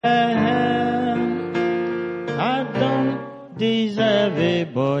I don't deserve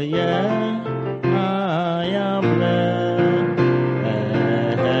it, but yeah, I am blessed.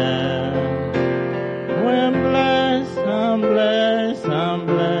 When blessed, I'm blessed, I'm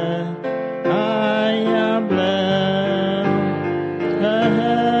blessed. I am blessed.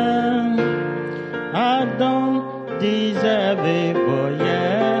 I don't deserve it, but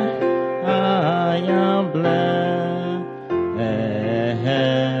yeah, I am blessed.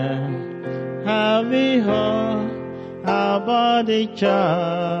 Have you heard about the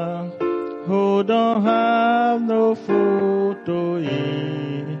child who don't have no food to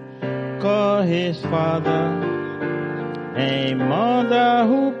eat? Call his father and mother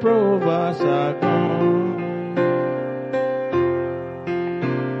who provides are gone.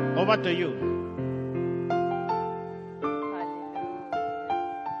 Over to you.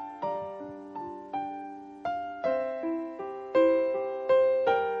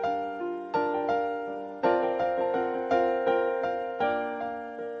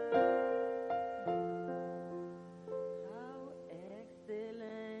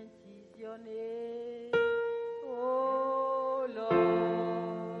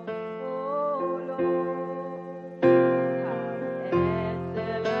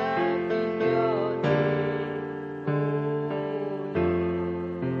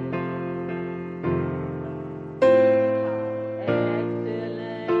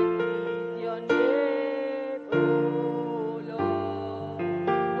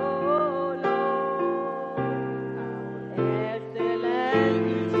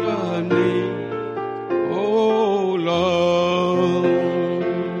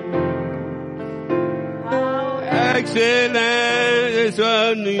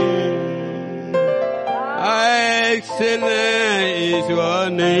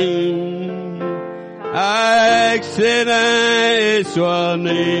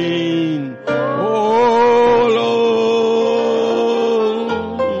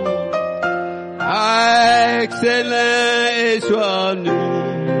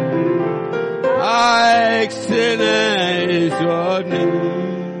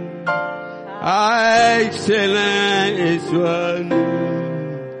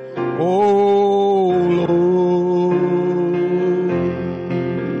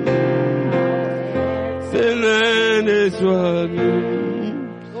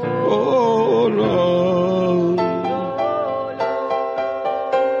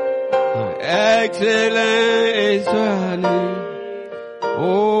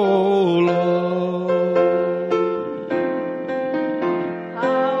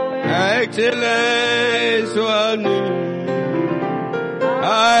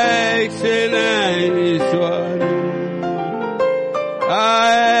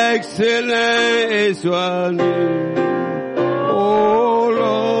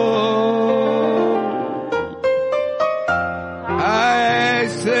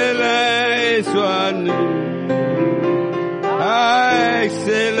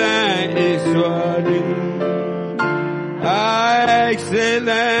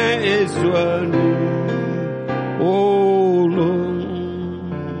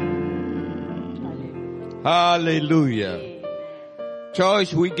 Hallelujah.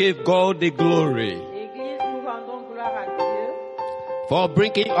 Church, we give God the glory for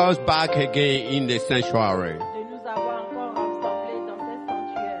bringing us back again in the sanctuary.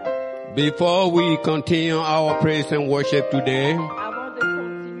 Before we continue our praise and worship today,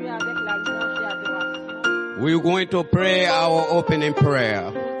 we're going to pray our opening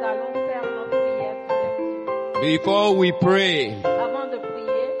prayer. Before we pray,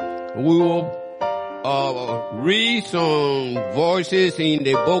 we will read some voices in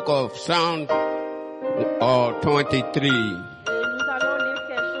the book of Psalm 23.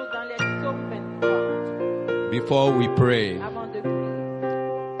 Before we pray,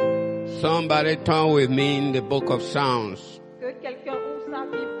 somebody turn with me in the book of Psalms,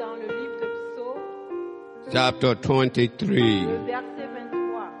 chapter 23.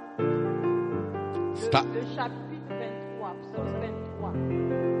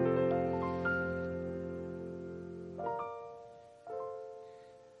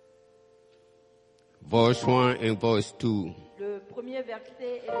 Verse 1 and verse 2. Le premier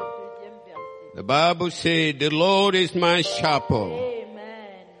verset et le deuxième verset. The Bible says, the Lord is my shepherd.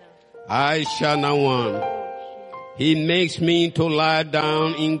 Amen. I shall not want. He makes me to lie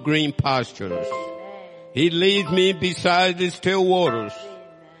down in green pastures. Amen. He leads me beside the still waters.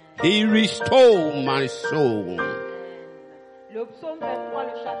 Amen. He restores my soul. Amen. Le psaume 23,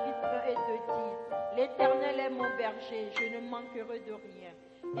 le chapitre 1 et 2 dit, l'Éternel est mon berger, je ne manquerai de rien.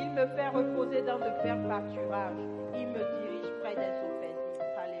 Il me fait reposer dans de verts pâturages. Il me dirige près des eaux paisibles.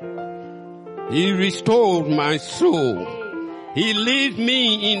 Alléluia. He restored my soul. Amen. He leads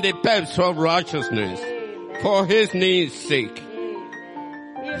me in the paths of righteousness Amen. for his name's sake.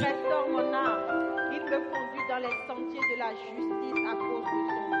 Amen. Il restaure mon âme. Il me conduit dans les sentiers de la justice à cause de son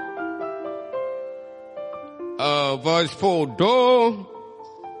nom. Verse 4,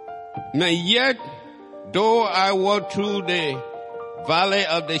 though I walk through the valley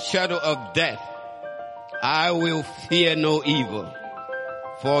of the shadow of death, I will fear no evil,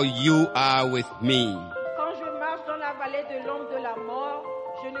 for you are with me. Quand je marche dans la vallée de l'ombre de la mort,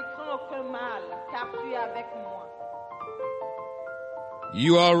 je ne crains aucun mal, car tu es avec moi.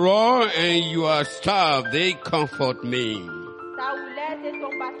 Your rod and your staff, they comfort me. Ta houlette et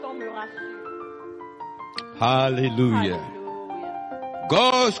ton bâton me rassurent. Hallelujah. Alléluia.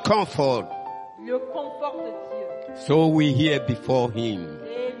 God's comfort. Le confort de Dieu. So we here before him.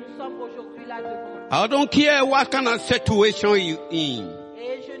 Et nous sommes aujourd'hui là devant lui. I don't care what kind of situation you're in.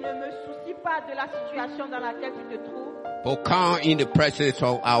 Et je ne me soucie pas de la situation dans laquelle tu te trouves But come in the presence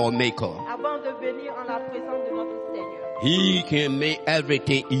of our Maker. avant de venir en la présence de notre Seigneur. He can make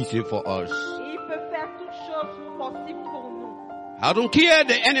everything easy for us. Il peut faire toutes choses possibles pour nous. I don't care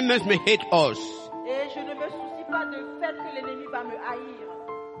the enemies may hate us. Et je ne me soucie pas du fait que l'ennemi va me haïr.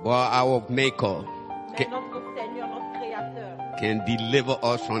 But our Maker Mais notre Seigneur, notre Créateur, can deliver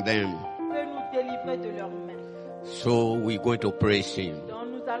us from them. peut nous délivrer de leurs mains. So we're going to praise him. Donc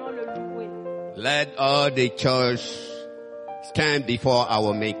nous allons le louer. Let all the church stand before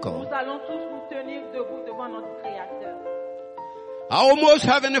our Maker. Nous allons tous nous tenir debout devant notre Créateur. Our most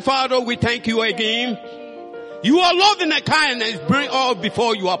Heavenly Father, we thank you again. Jesus. You are loving and kindness, bring all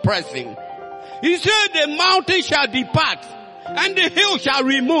before you are pressing. He said the mountain shall depart and the hill shall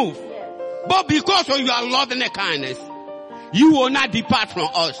remove. Yes. But because of your loving and kindness, you will not depart from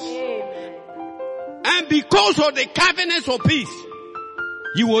us. Amen. And because of the covenants of peace,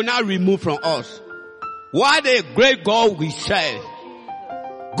 you will not remove from us. What a great God we serve.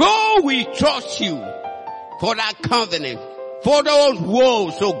 God, we trust you for that covenant, for those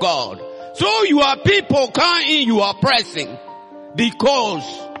words, oh God. So your people come in, you are pressing because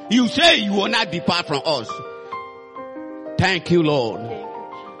you say you will not depart from us. Thank you, Lord. Thank you, Jesus.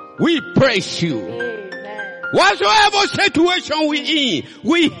 We praise you. Amen. Whatsoever situation we in,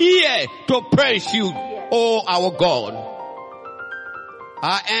 we here to praise you, oh our God.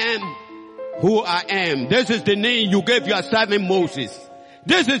 I am who I am. This is the name you gave your servant Moses.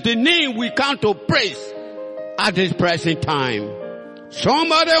 This is the name we come to praise at this present time.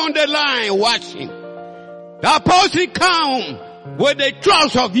 Somebody on the line watching. The person come with the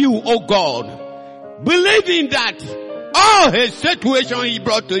trust of you, oh God. Believing that all his situation he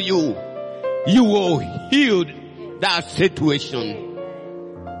brought to you, you will heal that situation.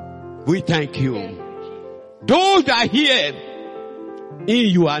 We thank you. Those that are here in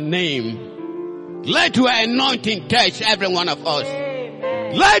your name, let your anointing touch every one of us.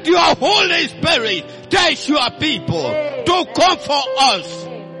 Amen. Let your Holy Spirit touch your people to comfort us.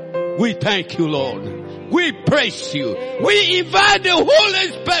 We thank you, Lord. We praise you. We invite the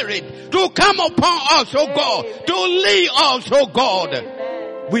Holy Spirit to come upon us, oh God, to lead us, oh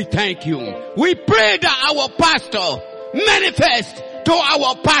God. We thank you. We pray that our pastor manifest to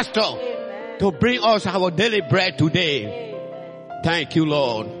our pastor to bring us our daily bread today. Thank you,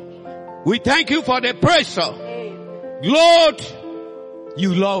 Lord. We thank you for the pressure. Lord,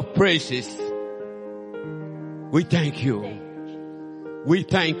 you love praises. We thank you. We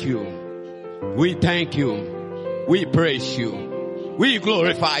thank you. We thank you. We praise you. We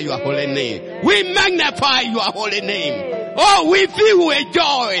glorify your holy name. We magnify your holy name. Oh, we feel with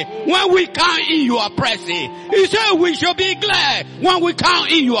joy when we come in your presence. He said we should be glad when we come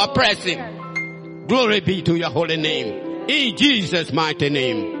in your presence. Glory be to your holy name. In Jesus' mighty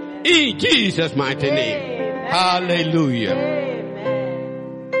name. In Jesus' mighty name. Hallelujah.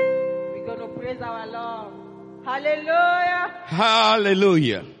 Amen. We're going to praise our Lord. Hallelujah.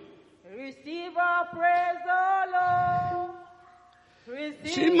 Hallelujah. Receive our praise, O Lord.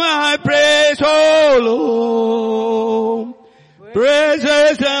 See my praise, oh Lord.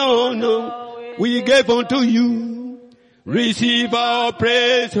 Praises and honor we give unto you. Receive our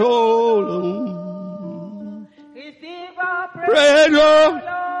praise, oh Lord. Receive our Praise, praise, Lord. O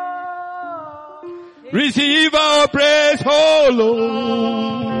Lord. Receive our praise, oh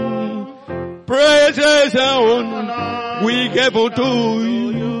Lord. Praises and honor we give unto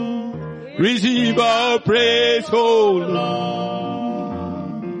you. Receive our praise, oh Lord.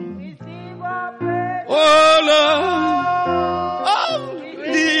 Receive our praise, Oh Lord. Oh,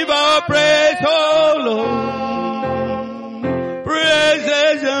 receive our praise, oh Lord.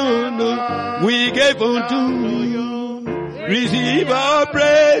 Praises and honor we give unto you. Receive our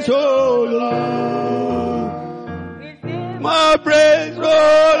praise, oh Lord. My praise,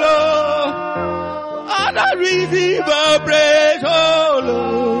 oh Lord. Father, receive our praise, oh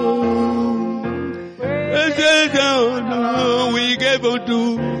Lord. We give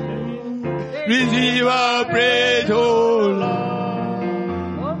unto. Receive our praise, oh Lord.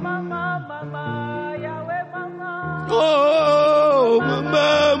 Oh,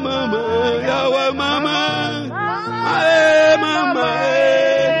 mama, mama, Yahweh, mama. Hey, mama,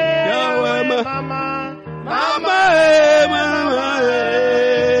 hey, Yahweh, mama. Mama, hey, mama,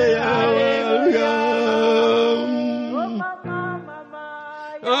 hey, Yahweh,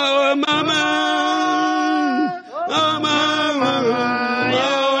 Yahweh, mama. Mama, mama,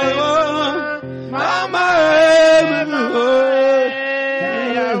 Yahweh, mama, hey, mama,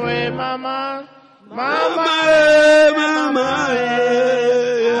 Yahweh, mama. Mama, mama,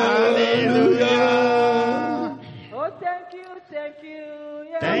 hallelujah. Oh, thank you, thank you.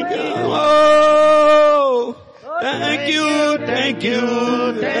 Thank you. Oh, thank you, thank you,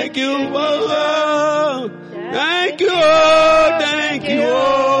 thank you, oh, thank you, oh, thank you,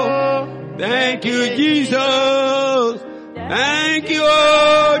 oh, thank you, Jesus. Thank you,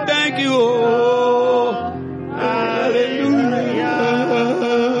 oh, thank you, oh,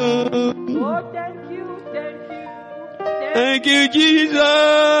 hallelujah. Thank you,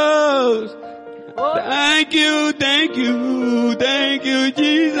 Jesus. Thank you, thank you, thank you,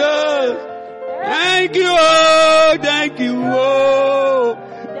 Jesus. Thank you, oh, thank you, oh,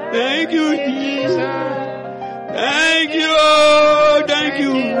 thank you, Jesus. Thank you, oh, thank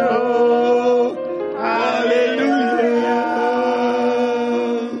you, oh, hallelujah.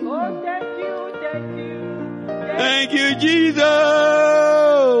 Oh, thank you, thank you. Thank you, Jesus.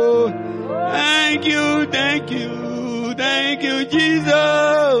 Thank you, thank you. Thank you,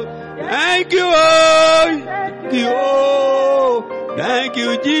 Jesus. Thank you, oh, thank you, oh, thank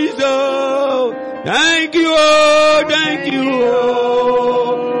you, Jesus. Thank you, oh, thank you,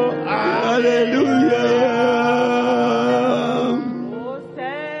 oh, hallelujah. Oh,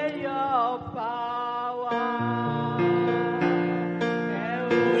 say your power.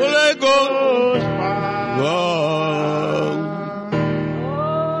 Holy Ghost power.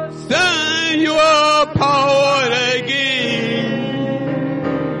 Send your power again.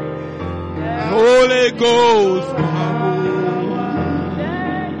 Holy Ghost power.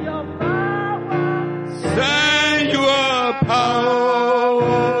 Send your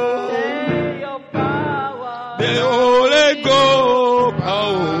power. The Holy Ghost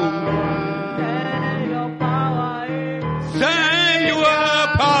power. Send your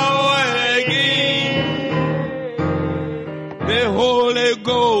power again. The Holy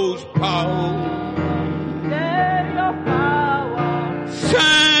Ghost power.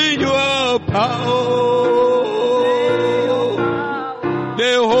 Send your power.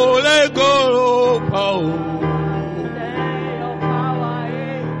 The Holy Ghost power.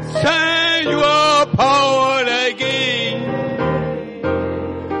 Send your power again.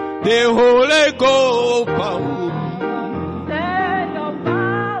 The Holy Ghost power.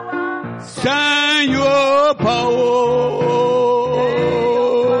 Send your power.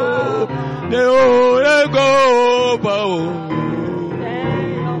 The Holy Ghost power.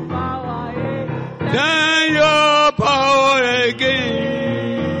 Send your power again.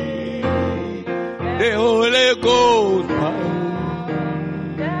 The Holy Ghost power.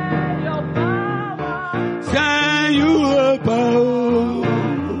 Send your power.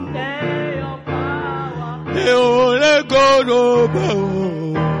 The Holy Ghost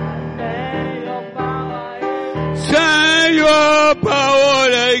power. Send your power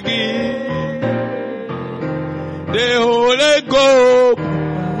again. The Holy Ghost.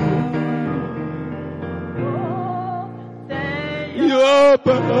 Your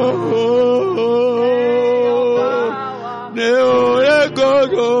power. The Holy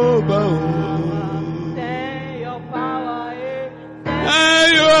Ghost power.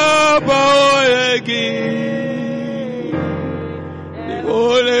 Send your power again. The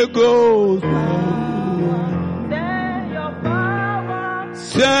Holy Ghost power.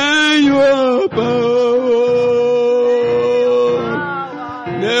 Send your power.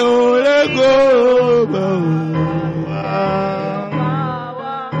 The Holy Ghost power.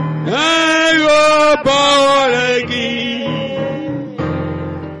 Send your power again.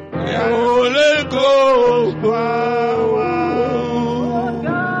 The Holy Ghost power.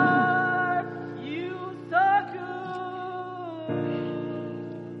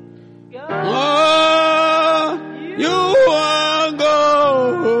 Oh, you are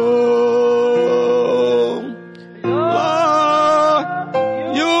God. Oh,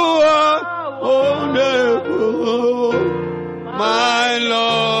 you are wonderful.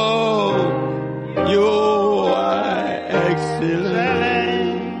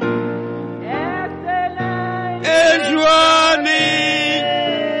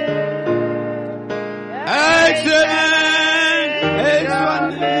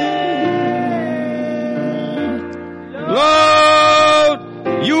 Lord,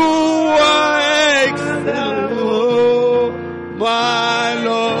 you are excellent. Oh, my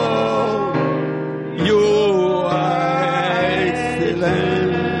Lord, you are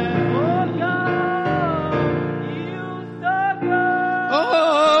excellent. Oh,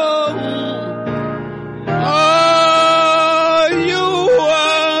 Lord, you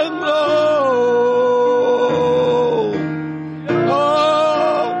are Lord. Oh,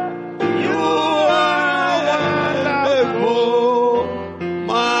 you are wonderful,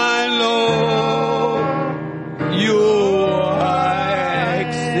 my Lord. You are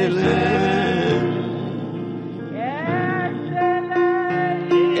excellent.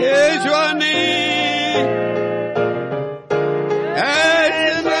 Is your name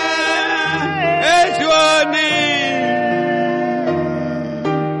excellent? Is your name,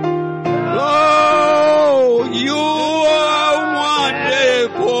 Lord? You are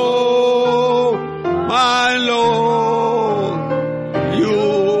wonderful, my Lord. You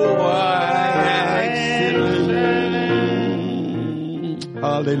are excellent.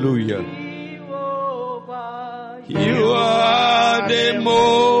 Hallelujah. You are the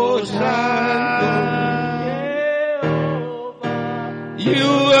most high. You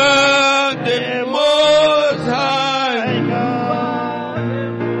are the most high.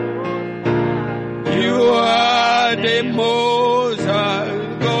 You are the most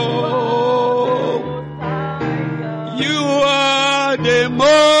high God. You are the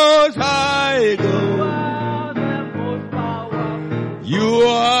most high God. You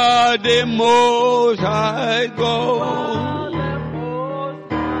are the most high God.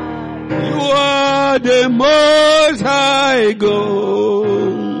 You are the most high God.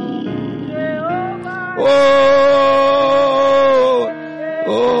 Oh,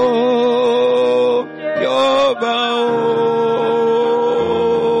 oh, Jehovah,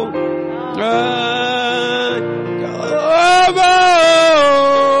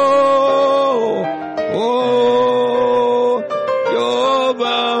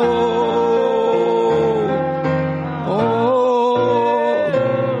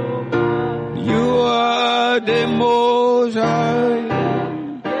 the most high.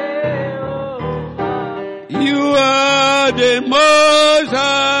 You are the most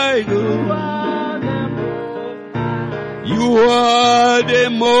high God. You are the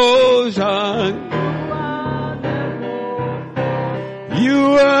most high.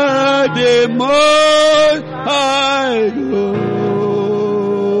 You are the most high God.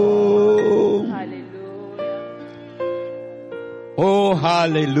 Oh,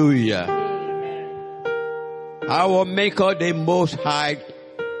 hallelujah. Our Maker, the Most High,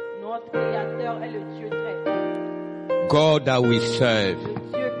 Notre Créateur est le Dieu très haut, God that we serve, le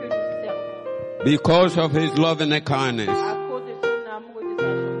Dieu que nous servons. because of His love and kindness, À cause de son amour et de sa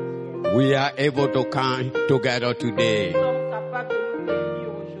gentillesse, we are able to come together today nous sommes capables de nous réunir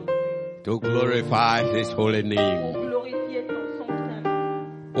aujourd'hui to glorify His holy pour name. glorifier son saint nom.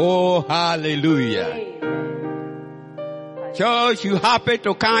 Oh, hallelujah. Amen. Church, you happy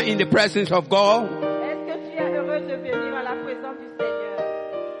to come in the presence of God? Est-ce que tu es heureux de venir à la présence du Seigneur?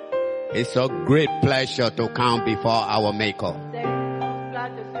 It's a great pleasure to come before our Maker, C'est une grande joie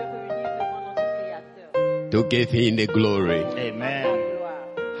de se réunir devant notre Créateur. to give Him the glory. La Amen. gloire.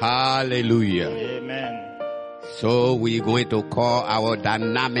 Hallelujah. Amen. So we're going to call our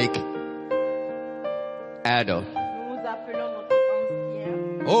dynamic elder. Nous appelons notre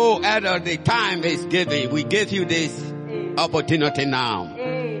ancien. Oh, elder, the time is given. We give you this opportunity now.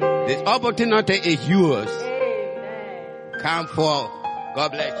 Amen. This opportunity is yours. Amen. Come forth.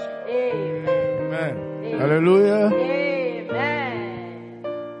 God bless you. Amen. Amen. Hallelujah. Amen.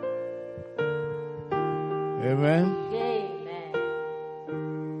 Amen. Amen.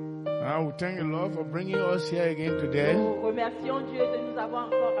 I will thank the Lord for bringing us here again today Nous remercions Dieu de nous avoir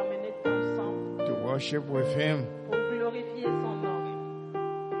encore ramenés ensemble to worship with Him. pour glorifier son nom.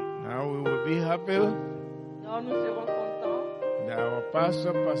 Now we will be happy Alors nous serons contents that our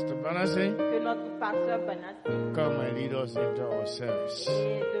pastor, Pastor Banasi, que notre pasteur Banassi come and lead us into our service.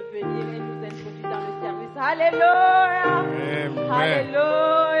 est de venir et nous introduire dans le service. Alléluia. Amen.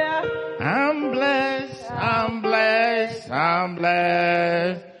 Alléluia. I'm blessed, I'm blessed, I'm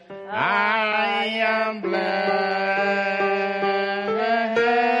blessed. I am blessed.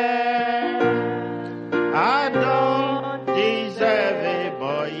 I don't deserve it,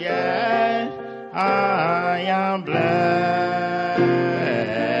 but yes, I am blessed.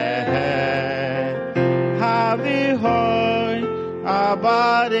 Have you heard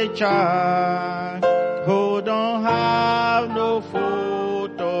about a child who don't have no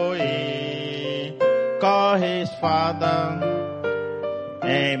food to eat? Call his father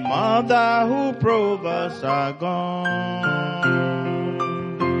A mother who provides are gone.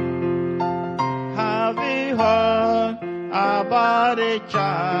 Have you heard about a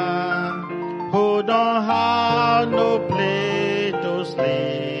child who don't have no place to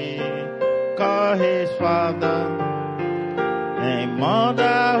sleep? Call his father. A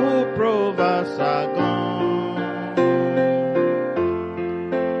mother who provides are gone.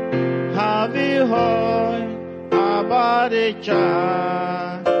 Have you heard about a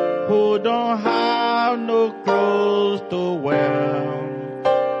child who don't have no clothes to wear?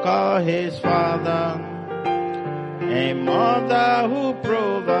 Call his father. A mother who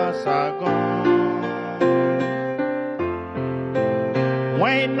provides are gone.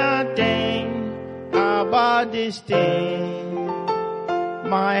 When I think about this thing,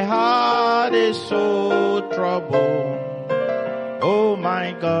 my heart is so troubled. Oh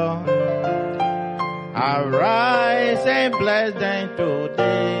my God, arise and bless them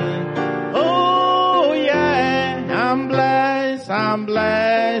today. Oh yeah, I'm blessed, I'm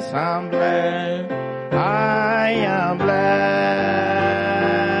blessed, I'm blessed. I am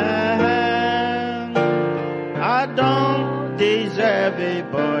blessed. I don't deserve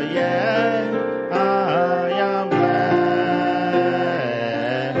it, but yeah, I am blessed.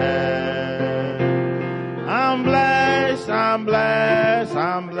 I'm blessed, I'm blessed,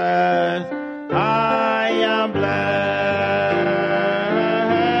 I'm blessed. I am blessed.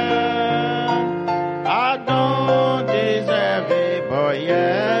 I don't deserve it, but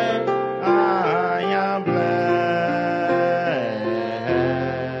yeah, I am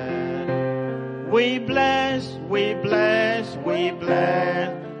blessed. We bless, we bless, we bless.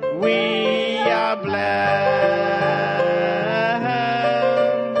 We are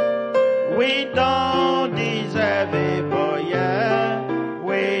blessed. We don't deserve it, but yeah,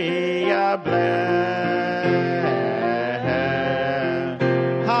 we are blessed.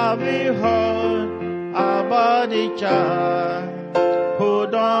 Have you heard about the child who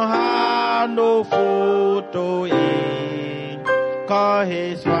don't have no food to eat? Call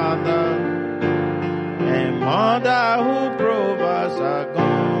his father. A mother who provides are gone.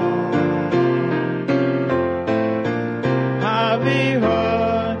 Have you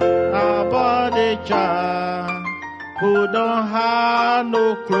heard about the child who don't have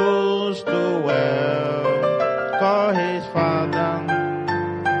no clothes to wear? Call his father.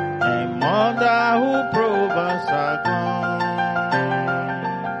 A mother who provides are gone.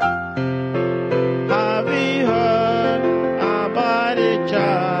 Have you heard about a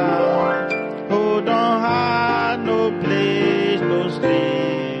child who don't have no place to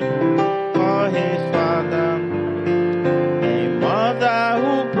sleep? Call his father. A mother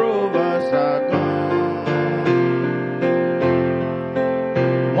who provides are gone.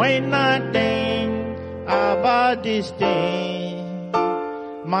 When I think about this thing,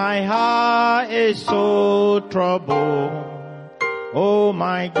 my heart is so troubled. Oh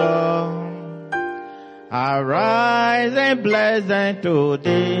my God, arise and bless them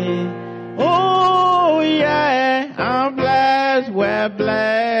today. Oh yeah, I'm blessed, we're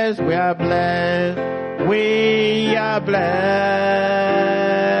blessed, we are blessed, we are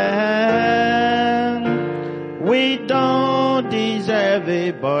blessed. We don't deserve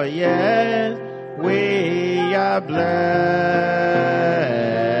it, but yes, we are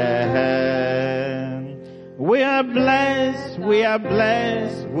blessed. We are blessed, we are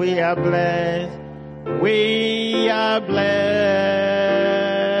blessed, we are blessed, we are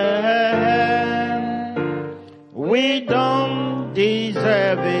blessed. We don't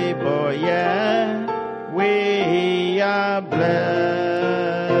deserve it, but yeah, we are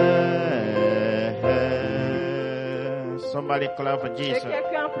blessed. Somebody clap for Que Jesus.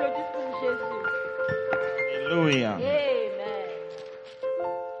 quelqu'un applaudisse pour Jésus. Hallelujah. Amen.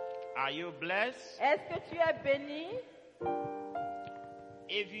 Are you blessed? Est-ce que tu es béni?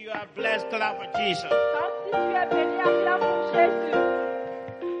 If you are blessed, clap for Jesus. Quand si tu es béni, acclame pour Jésus.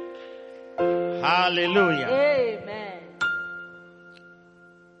 Hallelujah. Amen.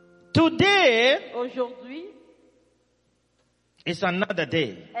 Today Aujourd'hui is another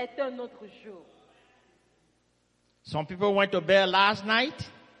day. est un autre jour. Some people went to bed last night,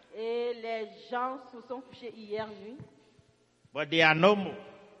 Et les gens se sont couchés hier nuit. but they are no more.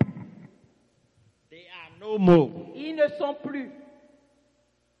 They are no more. Ils ne sont plus.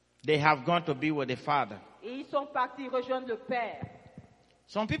 They have gone to be with the Father. Et ils sont partis rejoindre le Père.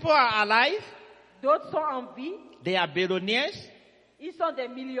 Some people are alive. D'autres sont en vie. They are billionaires, Ils sont des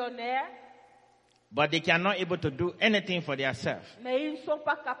millionnaires. but they cannot able to do anything for themselves. Mais ils ne sont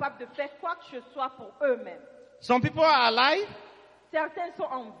pas capables de faire quoi que ce soit pour eux-mêmes. Some people are alive. Certains sont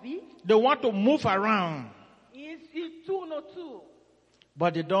en vie. They want to move around, Ils tournent autour.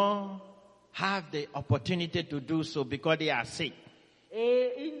 but they don't have the opportunity to do so because they are sick.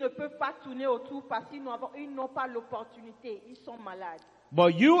 Et ils ne peuvent pas tourner autour parce qu'ils n'ont pas l'opportunité. Ils sont malades.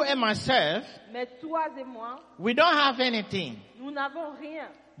 But you and myself, Mais toi et moi, we don't have anything, nous n'avons rien.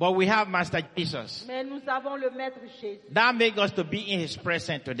 but we have Master Jesus. Mais nous avons le Maître Jésus. That makes us to be in His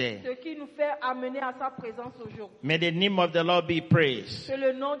presence today. Ce qui nous fait amener à sa présence aujourd'hui. May the name of the Lord be praised. Que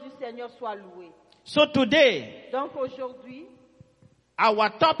le nom du Seigneur soit loué. So today, Donc aujourd'hui, our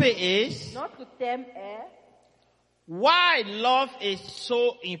topic is notre thème est why love is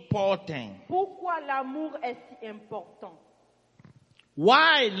so important. pourquoi l'amour est si important.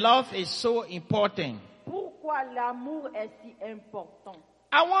 Why love is so important. Pourquoi l'amour est si important.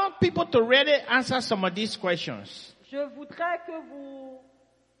 I want people to really answer some of these questions. Je voudrais que vous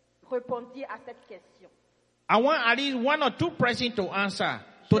répondiez à cette question. I want at least one or two persons to answer,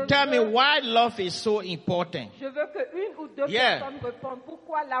 to tell me why love is so important. Je veux que une ou deux Yeah. personnes répondent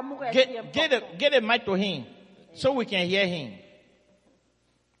pourquoi l'amour est si important. Get a mic to him so we can hear him.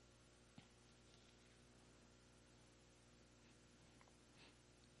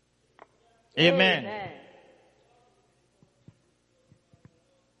 Amen.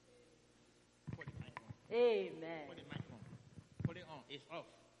 Amen. Put it on. It's off.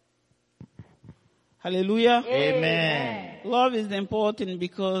 Hallelujah. Amen. Love is important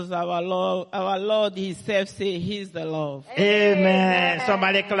because our Lord Himself say He's the love. Amen.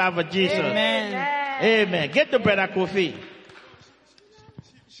 Somebody clap for Jesus. Amen. Amen. Get to Brother Kofi.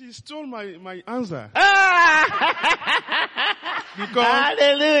 She stole my answer. Because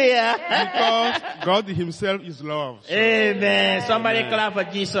Hallelujah. God Himself is love. So Amen. Somebody clap for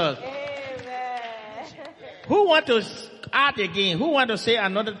Jesus. Amen. Who want to add again? Who want to say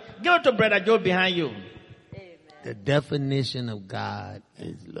another? Give it to Brother Joe behind you. The definition of God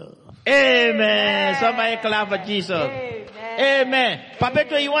is love. Amen. Somebody clap for Jesus. Amen. Amen.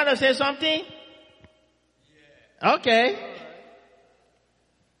 Papeto, you want to say something? Okay.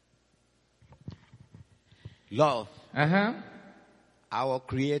 Love. Uh-huh. Our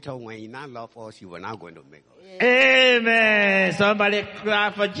Creator, when He not love us, He will not going to make us. Amen. Somebody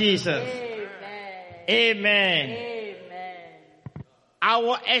clap for Jesus. Amen. Amen. Amen. I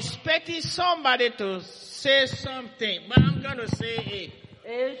was expecting somebody to say something, but I'm going to say it.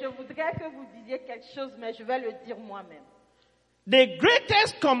 Et je voudrais que vous disiez quelque chose, mais je vais le dire moi-même. The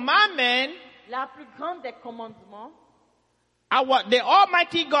greatest commandment La plus grande des commandements the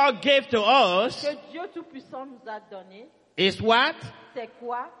Almighty God gave to us que Dieu Tout-Puissant nous a donné, is what? c'est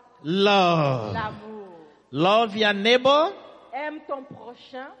quoi? Love. L'amour. Love your neighbor Aime ton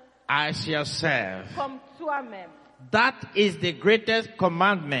prochain as yourself. comme toi-même. That is the greatest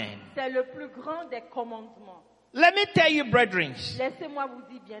commandment. C'est le plus grand des commandements. Let me tell you, brethren, Laissez-moi vous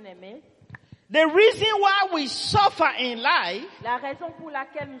dire, bien-aimés, the reason why we suffer in life, la raison pour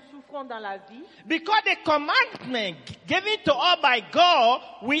laquelle nous souffrons dans la vie, because the commandment given to us by God,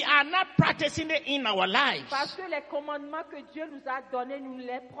 we are not practicing it in our lives. parce que les commandements que Dieu nous a donnés, nous ne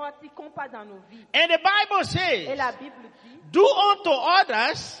les pratiquons pas dans nos vies. And the Bible Et says, la Bible dit, do unto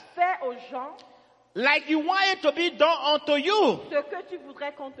others fais aux gens like you want it to be done unto you. ce que tu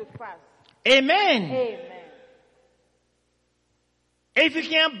voudrais qu'on te fasse. Amen. Amen. If you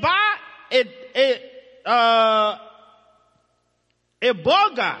can buy a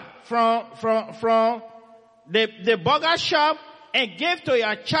burger from the burger shop and give to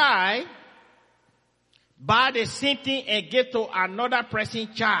your child, buy the same thing and give to another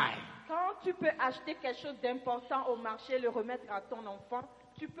person's child. Quand tu peux acheter quelque chose d'important au marché, le remettre à ton enfant,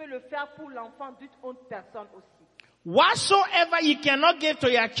 tu peux le faire pour l'enfant d'une autre personne aussi. Whatsoever you cannot give to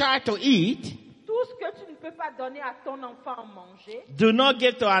your child to eat, Tout ce que tu ne peux pas donner à ton enfant à manger, do not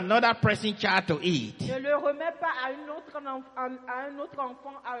give to another person's child to eat. ne le remets pas à un autre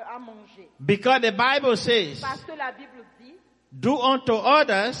enfant à manger. Because the Bible says, Parce que la Bible dit, do unto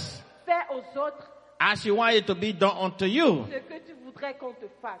others fais aux autres as you want it to be done unto you. ce que tu voudrais qu'on te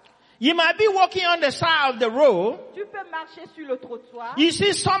fasse. You might be walking on the side of the road. Tu peux marcher sur le trottoir, You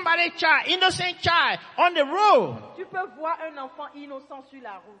see somebody child, innocent child, on the road. tu peux voir un enfant innocent sur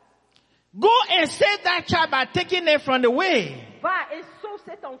la route. Go and save that child by taking it from the way. Va et sauve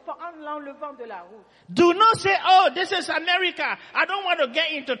cet enfant en l'enlevant de la route. Do not say, oh, this is America. I don't want to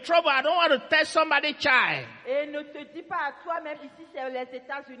get into trouble. I don't want to touch somebody's child. Et ne te dis pas à toi-même, ici c'est les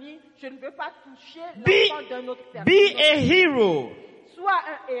États-Unis, je ne veux pas toucher l'enfant d'un autre personne. Be a hero Sois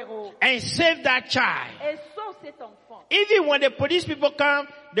un héros and save that child. et sauve cet enfant. Even when the police people come,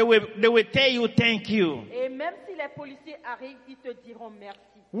 they will tell you thank you. Et même si les policiers arrivent, ils te diront merci.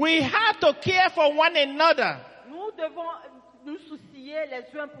 We have to care for one another. Nous devons nous soucier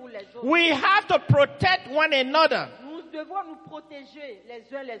les uns pour les autres. We have to protect one another. Nous devons nous protéger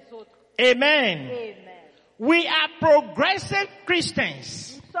les uns les autres. Amen. Amen. We are progressive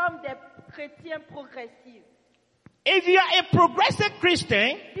Christians. Nous sommes des chrétiens progressifs. If you are a progressive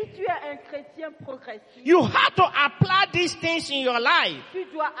Christian, Si tu es un chrétien progressif, you have to apply these things in your life. tu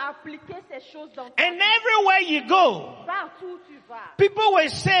dois appliquer ces choses dans ta And vie. everywhere you go, Partout où tu vas. people will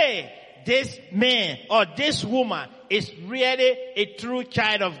say, this man or this woman is really a true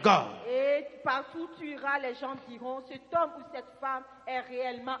child of God. Et partout où tu iras, les gens diront, cet homme ou cette femme est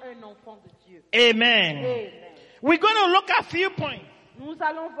réellement un enfant de Dieu. Amen. Amen. We're going to look at a few points. Nous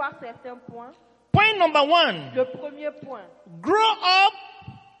allons voir certains points. Point number 1. Le premier point, Grow up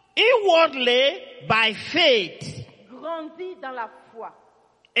inwardly by faith. grandis dans la foi.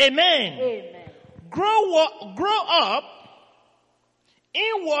 Amen. Amen. Grow up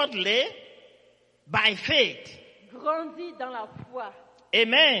inwardly by faith. Grandis dans la foi.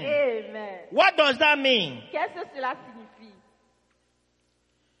 Amen. Amen. What does that mean? Qu'est-ce que cela signifie?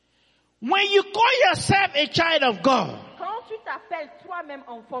 When you call yourself a child of God, Quand tu t'appelles toi-même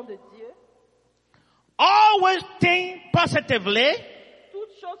enfant de Dieu, always think positively. toute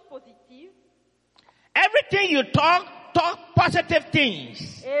chose positive Everything you talk positive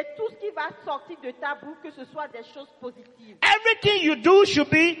things. et tout ce qui va sortir de ta bouche, que ce soit des choses positives. Everything you do should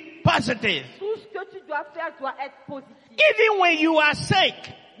be positive. Tout ce que tu dois faire doit être positif. Even when you are sick,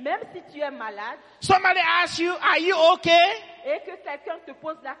 Même si tu es malade somebody asks you, are you okay? et que quelqu'un te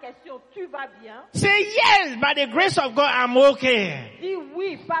pose la question, tu vas bien? Say yes, by the grace of God, I'm okay. Dis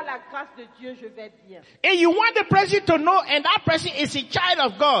oui, par la grâce de Dieu, je vais bien. And you want the person to know, and that person is a child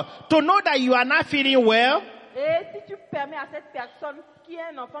of God, to know that you are not feeling well. Et si tu permets à cette personne qui est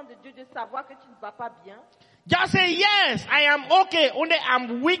un enfant de Dieu de savoir que tu ne vas pas bien, Just say yes, I am okay, only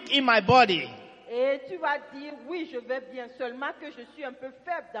I'm weak in my body. et tu vas dire oui, je vais bien, seulement que je suis un peu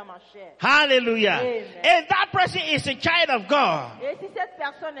faible dans ma chair. Hallelujah. Amen. And that person is a child of God. Et si cette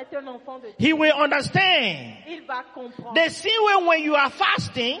personne est un enfant de Dieu, He will understand. il va comprendre. The same way when you are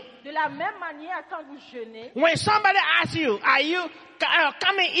fasting, De la même manière, quand vous jeûnez, when somebody asks you,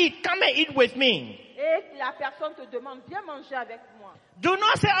 come and eat with me. et la personne te demande, viens manger avec moi. Do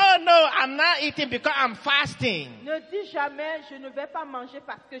not say, oh no, I'm not eating because I'm fasting. Ne dis jamais, je ne vais pas manger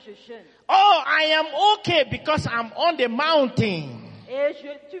parce que je jeûne. Oh, I am okay because I'm on the mountain. Et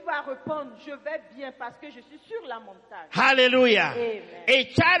tu vas répondre, je vais bien parce que je suis sur la montagne. Hallelujah. Amen. A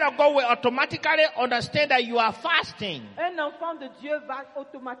child of God will automatically understand that you are fasting. Un enfant de Dieu va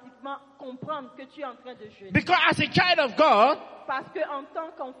automatiquement comprendre que tu es en train de jeûner. Because as a child of God, Parce que en tant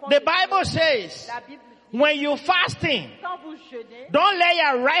qu'enfant the de Bible Dieu, says, la Bible dit, when you're fasting, quand vous jeûnez, don't let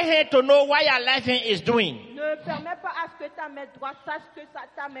your right hand to know what your left hand is doing. ne permets pas à ce que ta main droite sache que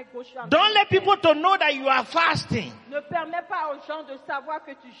ta main gauche est en train Don't de let faire. people to know that you are fasting. Ne permets pas aux gens de savoir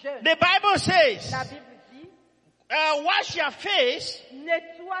que tu jeûnes. The Bible says, La Bible dit, wash your face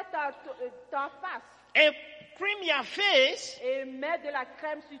nettoie ta face and cream your face et mets de la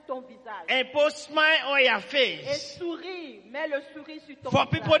crème sur ton visage. and put smile on your Et face. souris, mets le sourire sur ton For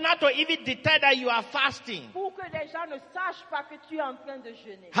visage. people not to even detect that you are fasting. Pour que les gens ne sachent pas que tu es en train de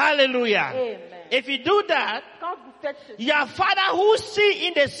jeûner. Hallelujah. Amen. If you do that, Quand vous faites ceci, your Father who see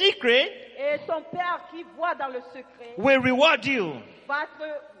in the secret et ton Père qui voit dans le secret will reward you. va te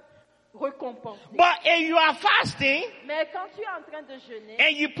récompenser. But if you are fasting Mais quand tu es en train de jeûner,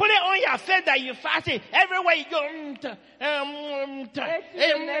 and you put it on your face that you're fasting, everywhere you go,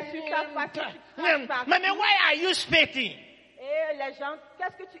 Mommy, why are you spitting? et les gens,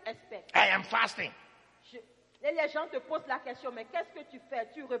 qu'est-ce que tu espères? I am fasting. Et les gens te posent la question, mais qu'est-ce que tu fais?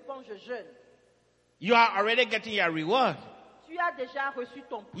 Tu réponds, je jeûne. You are already getting your reward. Tu as déjà reçu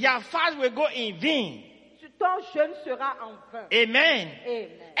ton prix. Your fast will go in vain. Ton jeûne sera en vain. Amen. Amen.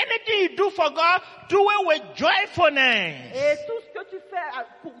 Anything you do for God, do it with joyfulness. Et tout ce que tu fais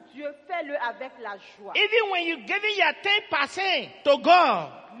pour Dieu, fais-le avec la joie. Even when you're giving your 10% to God,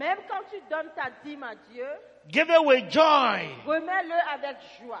 Même quand tu donnes ta dîme à Dieu, give it with joy. remets-le avec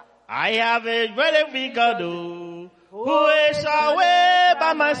joie. I have a very big God who is always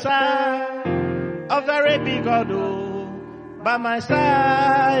by my side. A very big God by my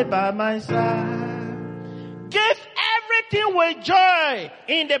side, by my side. Give everything with joy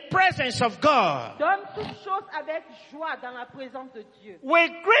in the presence of God. Donne toutes choses avec joie dans la présence de Dieu. With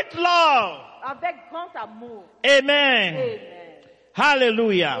great love. Avec grand amour. Amen. Amen.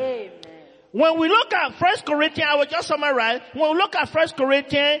 Hallelujah. Amen. When we look at 1 Corinthians, I will just summarize. When we look at 1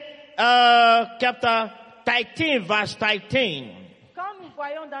 Corinthians, chapter 13, verse 13. Quand nous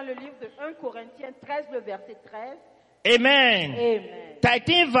voyons dans le livre de 1 Corinthiens 13, le verset 13. Amen. Amen.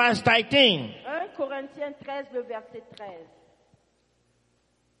 13 verse 13. 1 Corinthiens 13, le verset 13.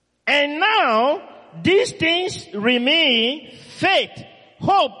 And now, these things remain: faith,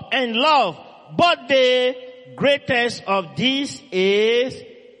 hope, and love. But the greatest of these is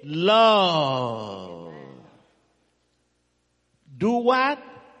love. Do what?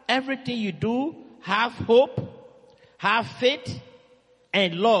 Everything you do, have hope, have faith,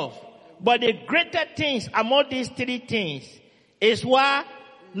 and love. But the greater things among these three things is what?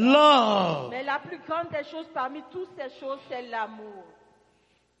 Love. Mais la plus grande des choses parmi toutes ces choses, c'est l'amour.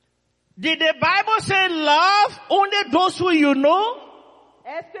 Did the Bible say love only those who you know?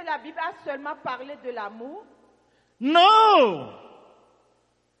 Est-ce que la Bible a seulement parlé de l'amour? No.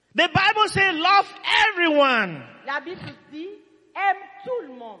 The Bible says love everyone. La Bible dit, aime tout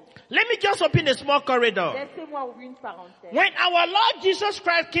le monde. Let me just open a small corridor. Laissez-moi ouvrir une parenthèse. When our Lord Jesus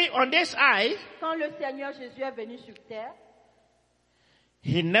Christ came on this earth, Quand le Seigneur Jésus est venu sur terre,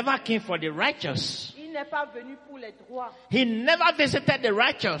 He never came for the righteous. il n'est pas venu pour les droits. He never visited the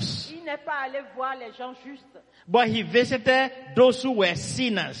righteous. Il n'est pas allé voir les gens justes. But He visited those who were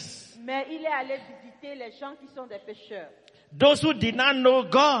sinners. Mais il est allé visiter les gens qui sont des pécheurs. Those who did not know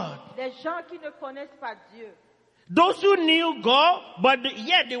God. Des gens qui ne connaissent pas Dieu. Those who knew God, but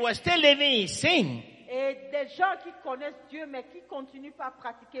yet they were still living in sin. Et des gens qui connaissent Dieu mais qui continuent pas à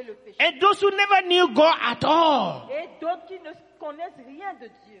pratiquer le péché. And those who never knew God at all. Et d'autres qui ne connaissent rien de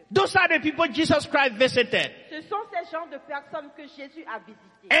Dieu. Those are the people Jesus Christ visited. Ce sont ces genres de personnes que Jésus a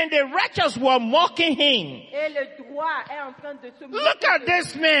visitées. And the righteous were mocking Him. Et le droit est en train de se moquer. Look at de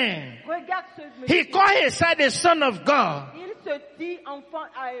this lui. man. Regarde ce He monsieur. called himself the Son of God. Il se dit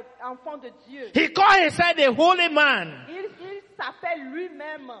enfant de Dieu. He called himself the Holy Man. Il s'appelle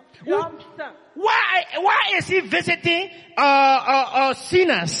lui-même l'homme saint. Why is he visiting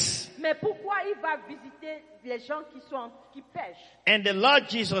sinners? Mais pourquoi il va visiter les gens qui pêchent? And the Lord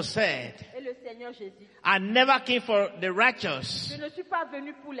Jesus said, Et le Seigneur Jésus, I never came for the righteous. je ne suis pas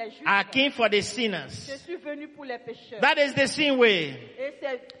venu pour les justes. I came for the Je sinners. suis venu pour les pécheurs. That is the same way. Et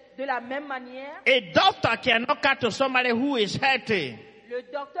c'est de la même manière, A doctor cannot come to somebody who is healthy. le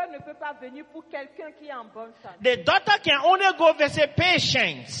docteur ne peut pas venir pour quelqu'un qui est en bonne santé. The doctor can only go visit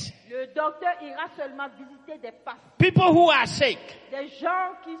patients, Le docteur ira seulement visiter des patients, people who are sick. des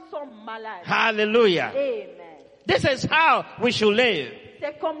gens qui sont malades. Hallelujah. Amen. This is how we should live.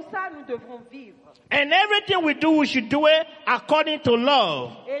 C'est comme ça nous devrons vivre. And everything we do, we should do it according to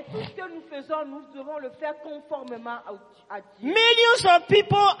love. Et tout ce que nous faisons, nous devons le faire conformément à Dieu. Millions of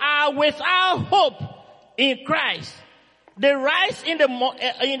people are without hope in Christ. The rise in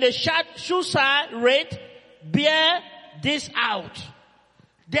the suicide rate bear this out.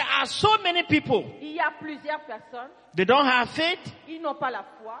 There are so many people. Il y a plusieurs personnes, They don't have faith. ils n'ont pas la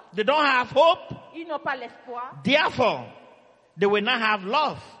foi, They don't have hope. ils n'ont pas l'espoir, Therefore, they will not have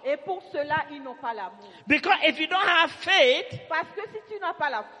love. et pour cela, ils n'ont pas l'amour. Because if you don't have faith, Parce que si tu n'as pas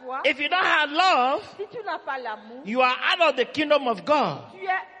la foi, if you don't have love, si tu n'as pas l'amour, you are out of the kingdom of God. tu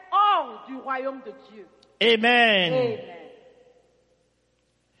es hors du royaume de Dieu. Amen. Amen.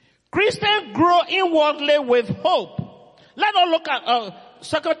 Christians grow inwardly with hope. Let us look at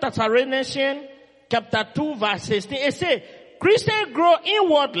 2 Thessalonians chapter 2 verse 16. It says, Christians grow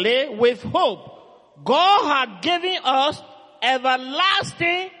inwardly with hope. God has given us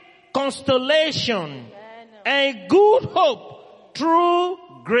everlasting consolation and good hope through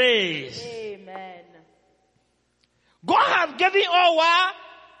grace. Amen. God has given us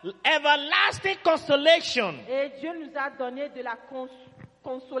everlasting consolation. Et Dieu nous a donné de la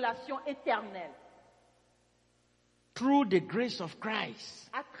consolation éternelle Through the grace of Christ.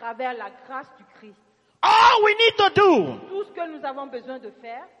 à travers la grâce du Christ. All we need to do Tout ce que nous avons besoin de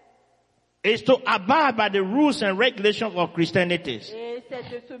faire, is to abide by the rules and regulations of Christianity. et c'est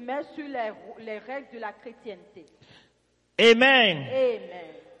de se mettre sur les règles de la chrétienté. Amen.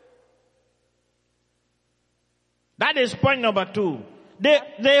 Amen. That is point number 2.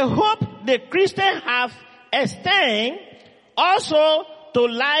 The hope the Christians have extend also to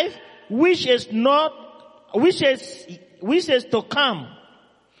life which is to come.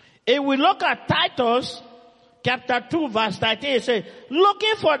 If we look at Titus chapter 2 verse 13, it says,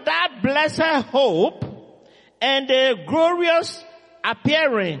 looking for that blessed hope and the glorious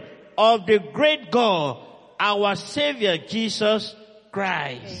appearing of the great God, our Savior Jesus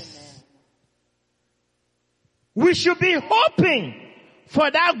Christ. Amen. We should be hoping for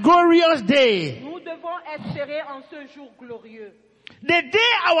that glorious day. Nous devons espérer en ce jour glorieux. The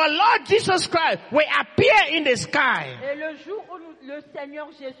day our Lord Jesus Christ will appear in the sky. Et le jour où le Seigneur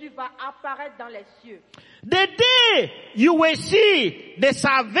Jésus va apparaître dans les cieux. The day you will see the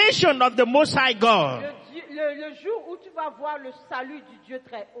salvation of the Most High Le, God. le jour où tu vas voir le salut du Dieu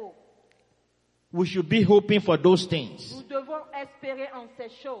très haut. We should be hoping for those things. Nous devons espérer en ces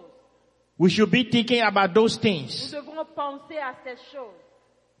choses. We should be thinking about those Nous things. devrons penser à ces choses.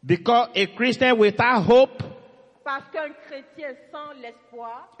 Because a Christian without hope Parce qu'un chrétien sans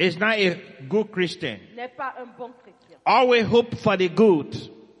l'espoir is not a good Christian. n'est pas un bon chrétien. Always hope for the good.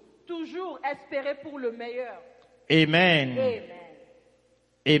 Toujours espérer pour le meilleur. Amen. Amen.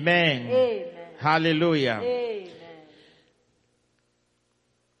 Amen. Amen. Hallelujah. Amen.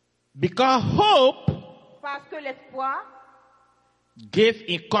 Because hope Parce que l'espoir gives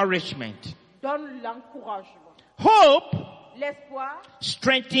encouragement. donne l'encouragement. Hope L'espoir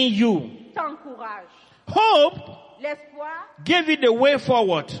strengthens you. t'encourage. Hope L'espoir gives you the way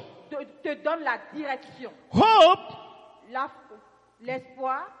forward. te donne la direction. Hope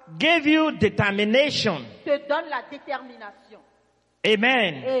L'espoir gives you determination. te donne la détermination.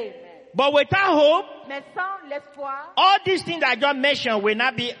 Amen. Amen. But without hope, Mais sans l'espoir, all these things I just mentioned will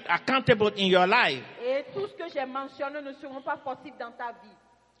not be accountable in your life. et tout ce que j'ai mentionné ne seront pas possibles dans ta vie.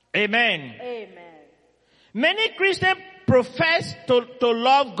 Amen. Amen. Many Christians profess to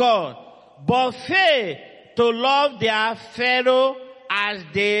love God, but fail to love their fellow as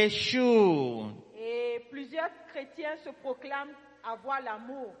they should. Et plusieurs chrétiens se proclament avoir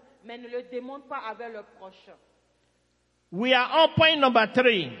l'amour, mais ne le démontrent pas avec leurs prochains. We are on point number 3.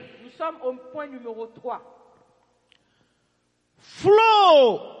 Nous sommes au point numéro 3.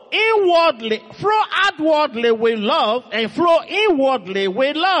 Flow outwardly with love and flow inwardly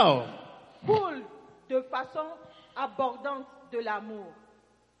with love. Coule de façon abondante de l'amour.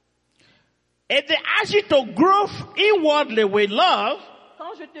 If they ask you to grow inwardly with love,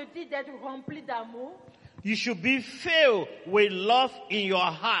 Quand je te dis d'être rempli d'amour, you should be filled with love in your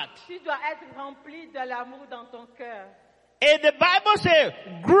heart. tu dois être rempli de l'amour dans ton cœur. If the Bible says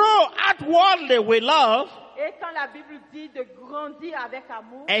grow outwardly with love, Et quand la Bible dit de grandir avec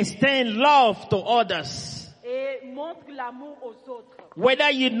amour extend love to others, et montre l'amour aux autres, whether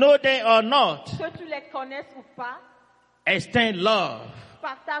you know them or not, que tu les connaisses ou pas, extend love.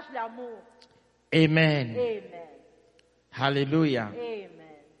 partage l'amour. Amen. Amen. Hallelujah. Amen.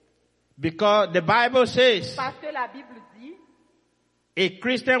 Because the Bible says Parce que la Bible dit, a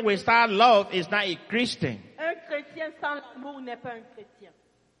Christian without love is not a Christian. un chrétien sans l'amour n'est pas un chrétien.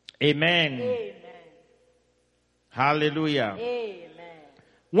 Amen. Amen. Hallelujah. Amen.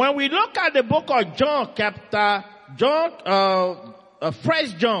 When we look at the book of John,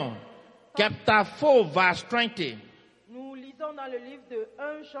 First John, chapter 4, verse 20, Nous lisons dans le livre de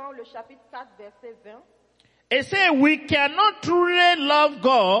 1 Jean, le chapitre 4, verset 20. it says we cannot truly love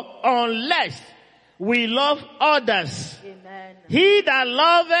God unless we love others. Amen. He that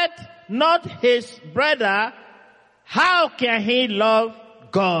loveth not his brother, how can he love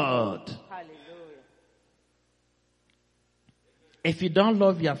God? Alléluia. If you don't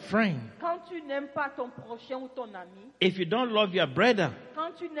love your friend, Quand tu n'aimes pas ton prochain ou ton ami, if you don't love your brother,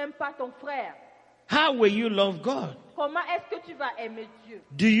 quand tu n'aimes pas ton frère, how will you love God? comment est-ce que tu vas aimer Dieu?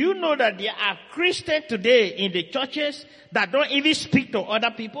 Do you know that there are Christians today in the churches that don't even speak to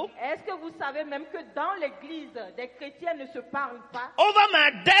other people? Est-ce que vous savez même que dans l'église, des chrétiens ne se parlent pas? Over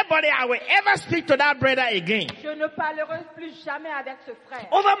my dead body, I will ever speak to that brother again. Je ne parlerai plus jamais avec ce frère.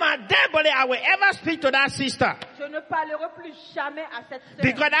 Over my dead body, I will ever speak to that sister. Je ne parlerai plus jamais à cette sœur.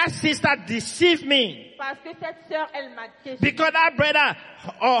 Because that sister deceived me. Parce que cette sœur, elle m'a déçu. Because that brother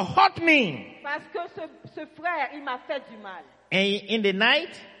hurt me. Parce que ce frère, il m'a fait du mal. And in the night,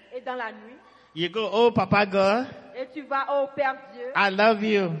 Et dans la nuit, you go, oh Papa God, et tu vas, oh Père Dieu, I love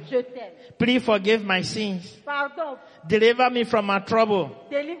you. je t'aime. Please forgive my sins. Pardon, Deliver me from my trouble.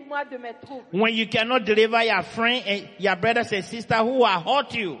 délivre-moi de mes troubles. When you cannot deliver your friend and your brothers and sisters who have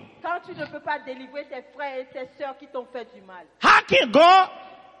hurt you, Quand tu ne peux pas délivrer tes frères et tes sœurs qui t'ont fait du mal, how can God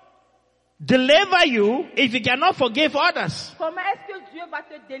deliver you if you cannot forgive others? comment est-ce que Dieu va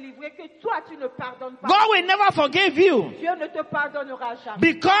te délivrer que toi tu ne pardonnes pas? God will never forgive you Dieu ne te pardonnera jamais.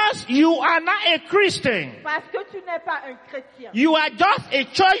 because you are not a Christian. Parce que tu n'es pas un chrétien. You are just a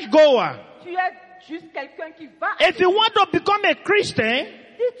church goer. Tu es juste quelqu'un qui va. If you want to become a Christian,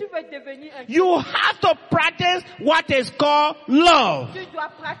 Si tu veux devenir un you have to practice what is called love. tu dois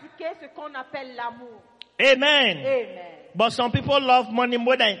pratiquer ce qu'on appelle l'amour. Amen. Amen. But some people love money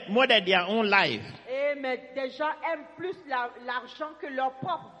more than their own life. Et mais des gens aiment plus l'argent que leur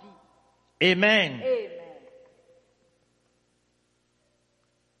propre vie. Amen. Amen.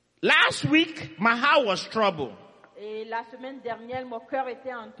 Last week, my heart was troubled. Et la semaine dernière, mon cœur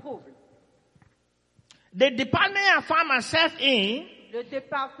était en trouble. The department I found myself in, Le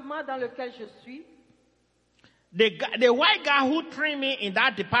département dans lequel je suis, the white guy who trained me in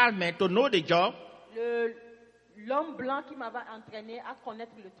that department to know the job, l'homme blanc qui m'avait entraîné à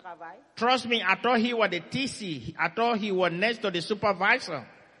connaître le travail. Trust me, I thought he was the TC. I thought he was next to the supervisor.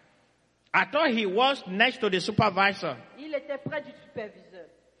 I thought he was next to the supervisor. Il était près du superviseur.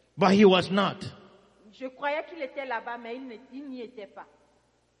 But he was not. Je croyais qu'il était là-bas, mais il n'y était pas.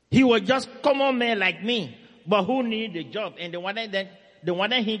 He was just common man like me, but who needed the job, and they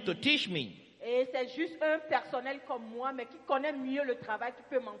wanted him to teach me. Et c'est juste un personnel comme moi, mais qui connaît mieux le travail, qui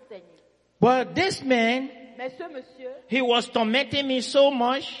peut m'enseigner. But this man, Mais ce monsieur, he was tormenting me so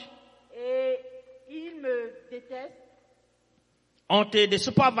much et il me déteste. until the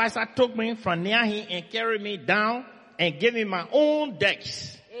supervisor took me from near him and carried me down and gave me my own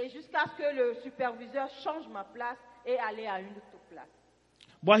desk. Et jusqu'à ce que le superviseur change ma place et aller à une autre place.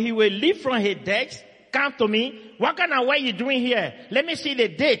 But he will leave from his desk, come to me. What kind of work you doing here? Let me see the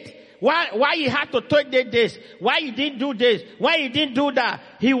date. Why you had to take this? Why you didn't do this? Why you didn't do that?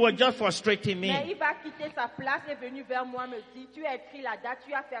 He was just frustrating me. Mais il va quitter sa place et venu vers moi me dit, tu as écrit la date,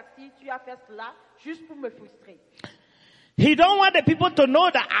 tu as fait ci, tu as fait cela, juste pour me frustrer. He don't want the people to know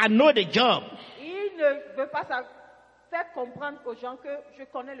that I know the job. Il ne veut pas faire comprendre aux gens que je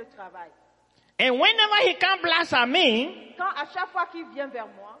connais le travail. And whenever he come blast at me, Quand à chaque fois qu'il vient vers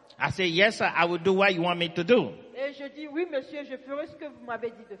moi, I say, yes, sir, I will do what you want me to do. et je dis, oui monsieur, je ferai ce que vous m'avez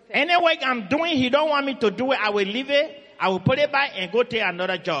dit de faire. Any work I'm doing, he don't want me to do it, I will leave it, I will put it back and go take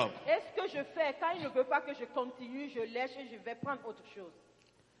another job. Et ce que je fais, quand il ne veut pas que je continue, je lèche et je vais prendre autre chose.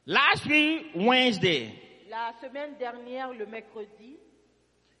 Last week, Wednesday, La semaine dernière, le mercredi,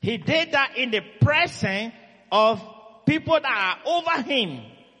 he did that in the presence of people that are over him.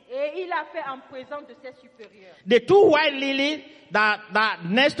 et il a fait en présence de ses supérieurs. The two white lilies that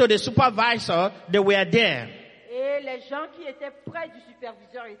next to the supervisor, they were there. Et les gens qui étaient près du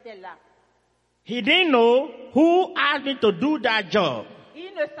superviseur étaient là. He didn't know who asked me to do that job.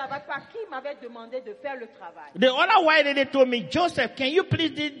 Il ne savait pas qui m'avait demandé de faire le travail. The other white lady told me, Joseph, can you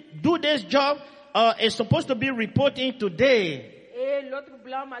please do this job? It's supposed to be reporting today. Et l'autre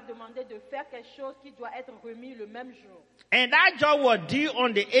blanc m'a demandé de faire quelque chose qui doit être remis le même jour. And that job was due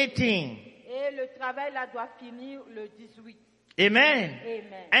on the 18th. Et le travail là doit finir le 18. Amen.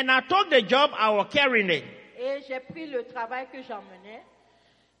 Amen. And I took the job, I was carrying it. Et j'ai pris le travail que j'emmenais.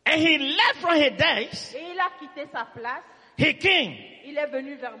 And he left from his desk. Et il a quitté sa place. He came. Il est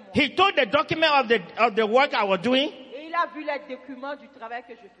venu vers moi. He took the document of the work I was doing. Et il a vu les documents du travail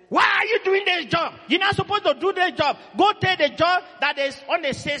que je faisais. Why are you doing this job? You're not supposed to do this job. Go take the job that is on the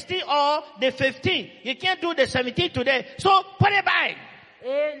 16th or the 15th. You can't do the 17th today. So put it back.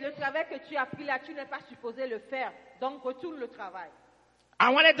 Et le travail que tu as pris là, tu n'es pas supposé le faire. Donc retourne le travail. I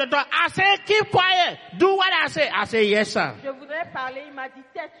wanted to talk. I said, keep quiet. Do what I say. I said, yes, sir. Je voudrais parler. Il m'a dit,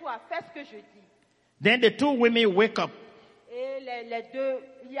 tais-toi, fais ce que je dis. Then the two women wake up Et les deux,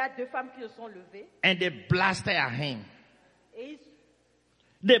 il y a deux femmes qui se sont levées. and they blasted at him. Et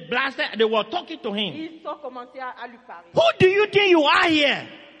They were talking to him. ils ont commencé à lui parler. Who do you think you are here?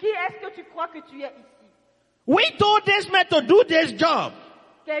 Qui est-ce que tu crois que tu es ici? We told this man to do this job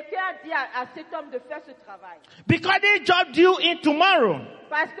Quelqu'un a dit à cet homme de faire ce travail. because this job due in tomorrow.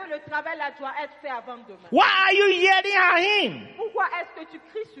 Parce que le travail là doit être fait avant demain. Why are you yelling at him? Pourquoi est-ce que tu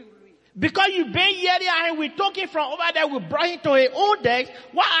cries sur lui? Because you've been yelling at him, we took him from over there, we brought him to his own desk.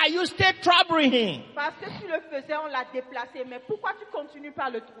 Why are you still troubling him? Parce que tu le faisais, on l'a déplacé. Mais pourquoi tu continues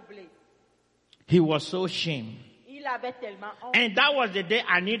par le troubler? He was so ashamed. Il avait tellement honte. And that was the day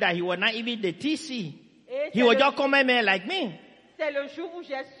I knew that he was not even the TC. Et He was just a common man like me. c'est le jour où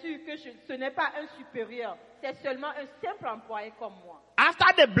j'ai su que ce n'est pas un supérieur. C'est seulement un simple employé comme moi. After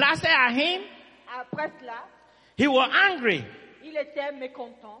they blasted at him, Après cela, he was angry. il était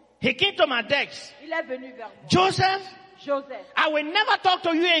mécontent. He came to my desk. Il est venu vers moi. Joseph, Joseph, I will never talk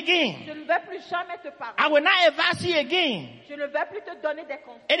to you again. je ne vais plus jamais te parler. I will not advise you again. Je ne vais plus te donner des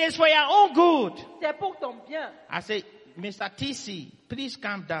conseils. It is for your own good. C'est pour ton bien. I said, Mr. TC, please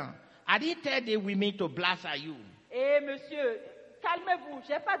calm down. I didn't tell the women to blast at you. Et monsieur, calmez-vous.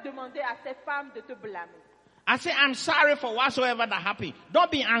 Je n'ai pas demandé à ces femmes de te blâmer. I said, I'm sorry for whatsoever that happened.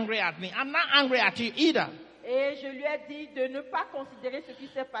 Don't be angry at me. I'm not angry at you either. Et je lui ai dit de ne pas considérer ce qui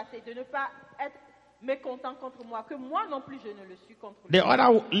s'est passé, de ne pas être mécontent contre moi, que moi non plus je ne le suis contre lui. The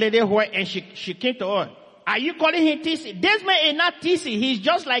other lady went and she came to us. Are you calling him TC? This man is not TC. He's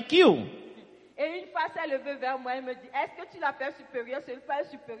just like you. Et une fois, elle est levée vers moi et me dit, est-ce que tu l'appelles supérieur? Ce n'est pas un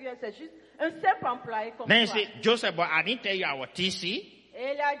supérieur, c'est juste un simple employé comme Then toi. she said, Joseph, but I didn't tell you I was TC. Et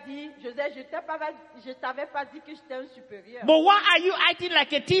elle a dit, Joseph, je t'avais pas dit que j'étais un supérieur. But why are you acting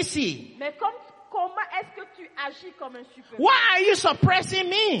like a TC? Mais comment est-ce que tu agis comme un supérieur? Why are you suppressing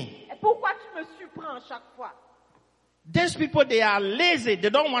me? Et pourquoi tu me surprends chaque fois? These people, they are lazy. They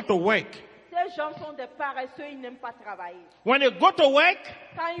don't want to work. Ces gens sont des paresseux, ils n'aiment pas travailler. When they go to work,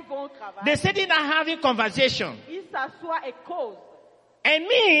 Quand ils vont au travail, they sit in and having conversation. ils s'assoient et causent. And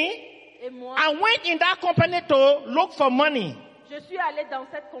me, Et moi, I went in that company to look for money. je suis allée dans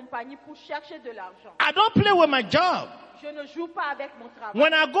cette compagnie pour chercher de l'argent. I don't play with my job. Je ne joue pas avec mon travail.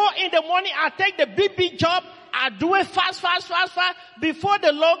 When I go in the morning, I take the big job. I do it fast. Before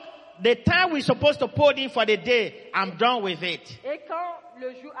the time we're supposed to put in for the day, I'm done with it. Et quand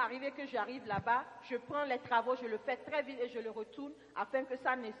le jour arrive et que j'arrive là-bas, je prends les travaux, je le fais très vite et je le retourne afin que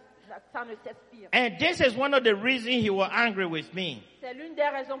ça ne s'expire. And this is one of the reasons he was angry with me. C'est l'une des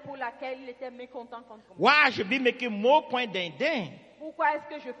raisons pour laquelle il était mécontent contre moi. Why I should be making more points than them? Pourquoi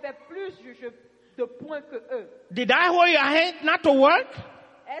est-ce que je fais plus de points que eux? Did I hold your hand not to work?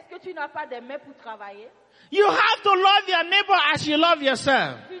 Est-ce que tu n'as pas des mains pour travailler? You have to love your neighbor as you love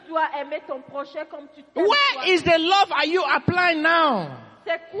yourself. Tu dois aimer ton prochain comme tu t'aimes Where toi. is the love are you applying now?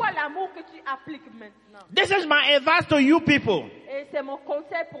 C'est quoi l'amour que tu appliques maintenant? This is my advice to you people. Et c'est mon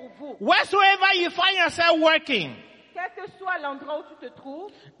conseil pour vous. Wheresoever you find yourself working, Quel que soit l'endroit où tu te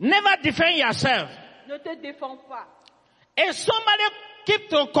trouves, never defend yourself. ne te défends pas. If somebody keep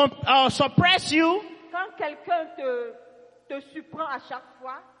to suppress you, Quand quelqu'un te surprend à chaque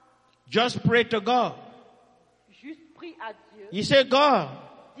fois, just pray to God. juste prie à Dieu. You say, God,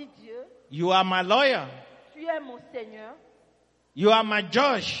 Dis Dieu, you are my lawyer. tu es mon Seigneur, You are my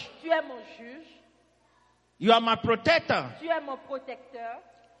judge. tu es mon juge, You are my protector. tu es mon protecteur,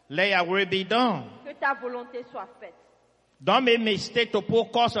 Let your will be done. que ta volonté soit faite. Don't make mistake to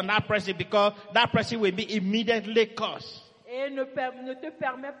put curse on that person because that person will be immediately cursed. Et ne te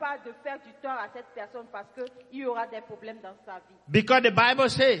permets pas de faire du tort à cette personne parce qu'il y aura des problèmes dans sa vie. Because the Bible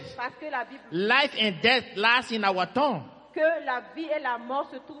says, Parce que la Bible life and death lies in our tongue. que la vie et la mort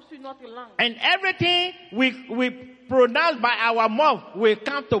se trouvent sur notre langue. And everything we pronounce by our mouth will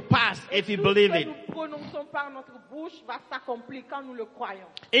come to pass if you Tout believe ce que it. nous prononçons par notre bouche va s'accomplir quand nous le croyons.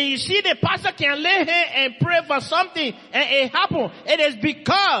 And you see the pastor can lay hand and pray for something and it happen. It is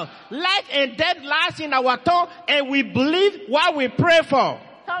because life and death lies in our tongue and we believe what we pray for.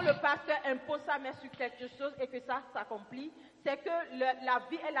 Quand le pasteur impose sa main sur quelque chose et que ça s'accomplit, c'est que la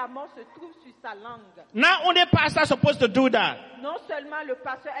vie et la mort se trouvent sur sa langue. Not only pastor supposed to do that. Non seulement le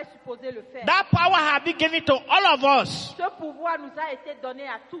pasteur est supposé le faire. That power has been given to all of us. Ce pouvoir nous a été donné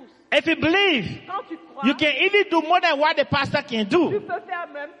à tous. If you believe, Quand tu crois, you can even do more than what the pastor can tu do. peux faire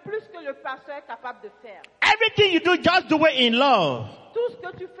même plus que le pasteur est capable de faire. Everything you do, just do it in love. Tout ce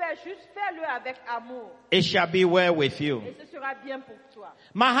que tu fais, juste fais-le avec amour. It shall be well with you. Et ce sera bien pour toi.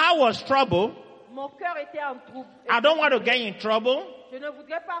 My heart was troubled. Mon cœur était en trouble. I don't want to get in trouble. Je ne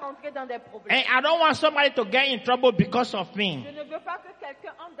voudrais pas rentrer dans des problèmes. And I don't want somebody to get in trouble because of Je me. ne veux pas que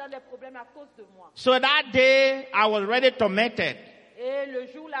quelqu'un entre dans des problèmes à cause de moi. So that day, I was really tormented. Et le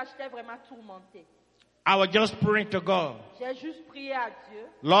jour-là, j'étais vraiment tourmentée. I was just praying to God. J'ai juste prié à Dieu.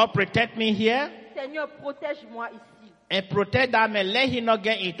 Lord, protect me here Seigneur, protège-moi ici. and protect that man. Let him not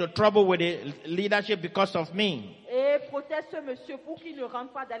get into trouble with the leadership because of me. Et protège ce monsieur pour qu'il ne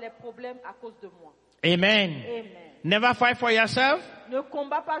rentre pas dans les problèmes à cause de moi. Amen. Amen. Never fight for yourself. Ne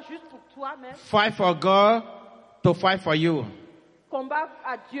combat pas juste pour toi-même. Fight for God to fight for you. Combat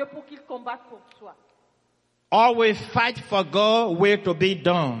à Dieu pour qu'il combatte pour toi. Always fight for God's will to be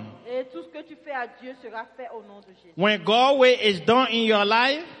done. Et tout ce que tu fais à Dieu sera fait au nom de Jésus. When God's will is done in your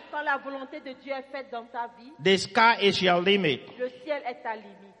life, Quand la volonté de Dieu est faite dans ta vie, the sky is your limit. le ciel est ta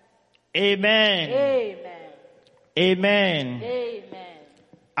limite. Amen. Amen. Amen. Amen.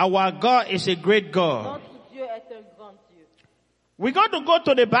 Our God is a great God. Notre Dieu est un grand Dieu. We're going to go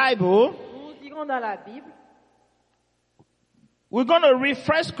to the Bible. Nous irons dans la Bible. We're going to read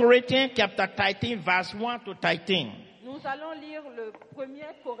 1 Corinthians chapter 13 verse 1 to 13. Nous allons lire le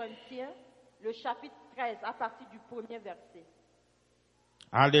 1er Corinthiens, le chapitre 13, à partir du premier verset.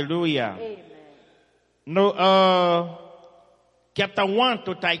 Hallelujah. Amen. No, chapter 1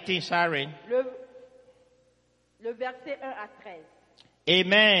 to 13, sorry. Le verset 1 à 13.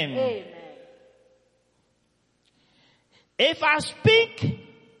 Amen. Amen. If I speak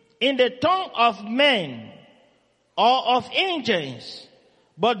in the tongue of men or of angels,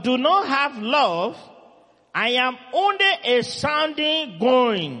 but do not have love, I am only a sounding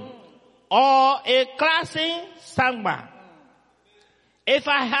going or a clashing cymbal. If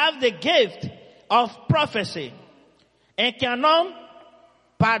I have the gift of prophecy and cannot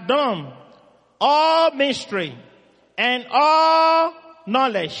pardon all mystery and all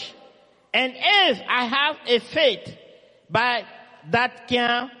knowledge, and if I have a faith that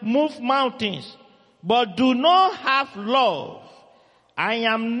can move mountains, but do not have love, I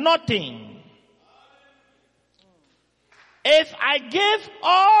am nothing. If I give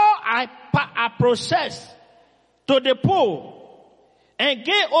all are processed to the pool and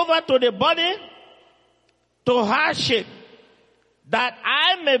give over to the body to hardship, that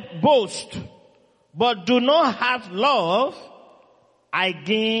I may boast, but do not have love, I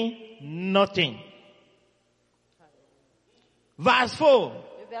gain nothing. Verse 4.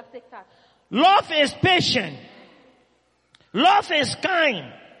 Verset 4. Love is patient. Love is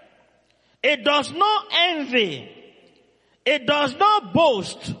kind. It does not envy. It does not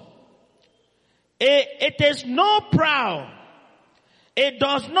boast. It is not proud. It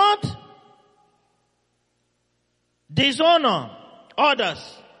does not dishonor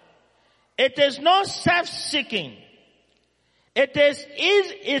others. It is not self-seeking. It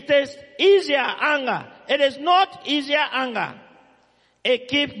is easier anger. It is not easier anger. It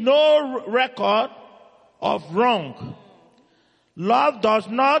keeps no record of wrong. Love does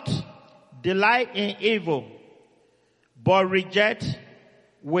not delight in evil, but reject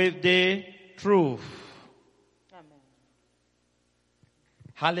with the truth. Amen.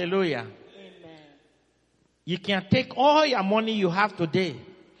 Hallelujah. Amen. You can take all your money you have today,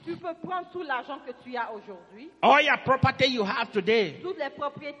 Tu peux prendre tout l'argent que tu as aujourd'hui, all your property you have today, toutes les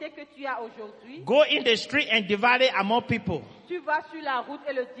propriétés que tu as aujourd'hui, go in the street and divide it among people. tu vas sur la route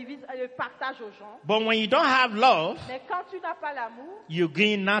et le divises et le partages aux gens. But when you don't have love, Mais quand tu n'as pas l'amour, you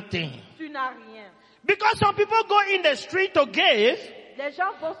gain nothing. tu n'as rien. Because some people go in the street to give Les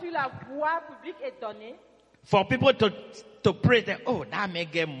gens vont sur la voie publique et donnent for people to praise them. Oh, that man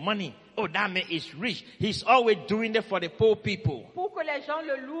get money. Oh, that man is rich. He's always doing it for the poor people. pour que les gens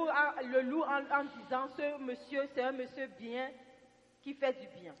le louent en disant ce monsieur, c'est un monsieur bien qui fait du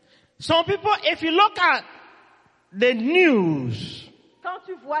bien. Some people, if you look at the news, Quand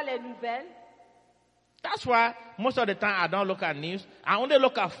tu vois les nouvelles, that's why most of the time I don't look at news. I only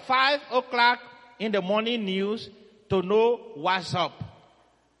look at 5 o'clock in the morning news to know what's up.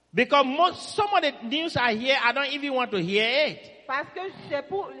 Because some of the news I hear, I don't even want to hear it. parce que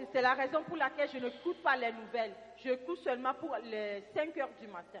c'est la raison pour laquelle je n'écoute pas les nouvelles. Je écoute seulement pour les 5 heures du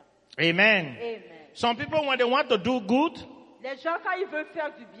matin. Amen. Amen. Some people, when they want to do good, Les gens, quand ils veulent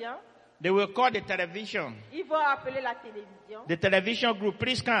faire du bien, they will call the television. ils vont appeler la télévision. The television group,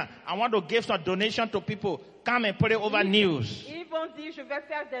 please come. I want to give some donation to people. Come and put it over news. Ils vont dire, je vais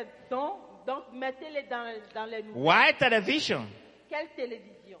faire des dons, donc mettez-les dans les nouvelles. Why television? Quelle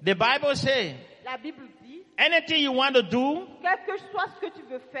télévision? The Bible says, La Bible dit, anything you want to do quel que soit ce que tu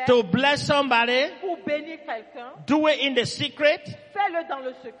veux faire to bless somebody, pour bénir quelqu'un, do it in the secret, fais-le dans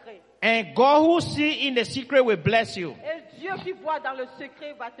le secret. and God who see in the secret will bless you. Et Dieu qui voit dans le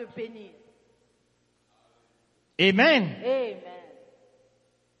secret va te bénir. Amen. Amen.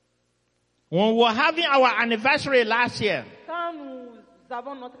 When we were having our anniversary last year, Quand nous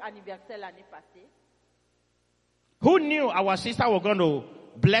avons notre anniversaire l'année passée, who knew our sister was going to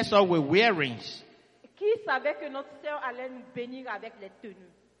bless us with earrings? qui savait que notre sœur allait nous bénir avec les tenues?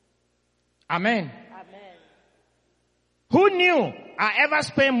 Amen. Amen. Who knew I ever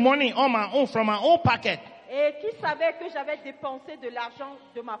spent money on my own from my own pocket? Et qui savait que j'avais dépensé de l'argent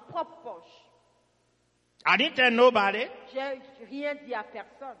de ma propre poche? I didn't tell nobody. J'ai rien dit à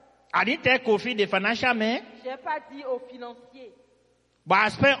personne. I didn't tell Kofi, the financial man. J'ai pas dit aux financiers. But I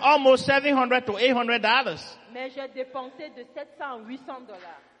spent almost $700 to $800 Mais j'ai dépensé de 700 à 800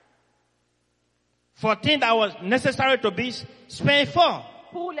 dollars for things that was necessary to be spent for.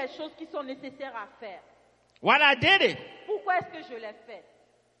 pour les choses qui sont nécessaires à faire. Why I did it? Pourquoi est-ce que je l'ai fait?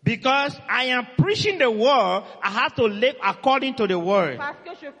 Because I am preaching the word, I have to live according to the word. Parce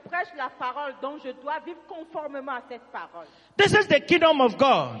que je prêche la parole, donc je dois vivre conformément à cette parole. This is the kingdom of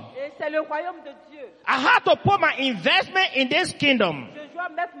God. Et c'est le royaume de Dieu. I have to put my investment in this kingdom. Je dois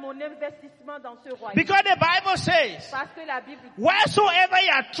mettre mon investissement dans ce royaume. Because the Bible says, Parce que la Bible dit, wheresoever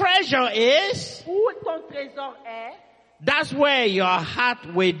your treasure is, où ton trésor est, that's where your heart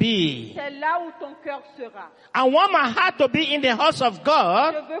will be. c'est là où ton cœur sera. I want my heart to be in the house of Je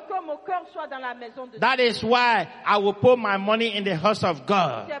God. veux que mon cœur soit dans la maison de Dieu. That is why I will put my money in the house of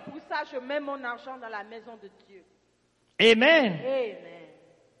God. C'est pour ça que je mets mon argent dans la maison de Dieu. Amen. Amen.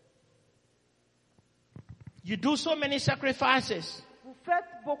 You do so many sacrifices Vous faites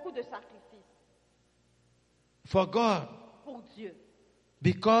beaucoup de sacrifices for God pour Dieu.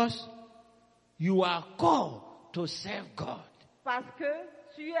 because you are called to serve God. Parce que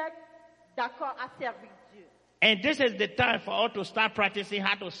tu es d'accord à servir Dieu. And this is the time for us to start practicing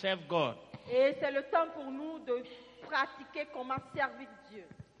how to serve God. Et c'est le temps pour nous de pratiquer comment servir Dieu.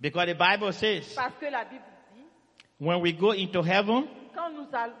 Because the Bible says, Parce que la Bible dit, when we go into heaven, quand nous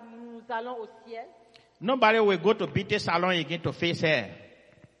allons au ciel, nobody will go to beauty salon again to face hair.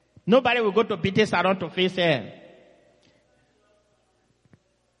 Nobody will go to beauty salon to face hair.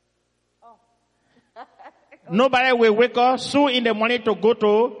 Nobody will wake up soon in the morning to go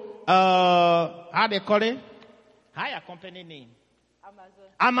to, how they call it? Hire company name.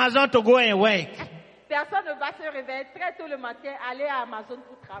 Amazon to go and work. Personne ne va se réveiller très tôt le matin, aller à Amazon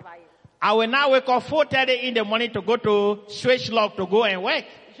pour travailler. I will now wake up 4:30 in the morning to go to Switch Log to go and work.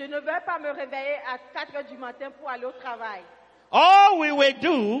 Je ne vais pas me réveiller à 4 heures du matin pour aller au travail. All we will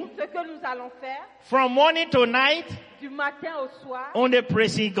do Ce que nous allons faire, from morning to night, du matin au soir, only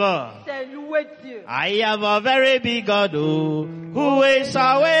praising God. c'est louer Dieu. I have a very big God who is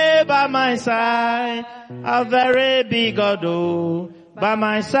away by my side. A very big God by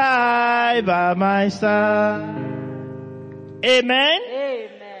my side, by my side. Amen. Amen.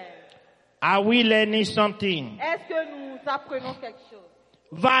 Are we learning something? Est-ce que nous apprenons quelque chose?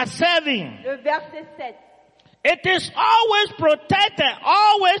 Verse 7. Le verset 7. It is always protected,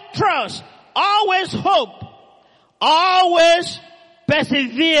 always trust, always hope, always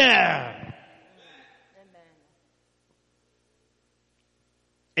persevere.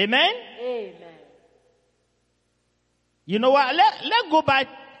 Amen? Amen. You know what? Let's go back.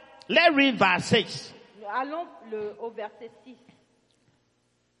 Let's read verse 6. Allons au verset 6.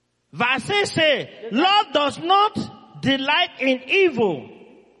 Verse 6 says, love does not delight in evil,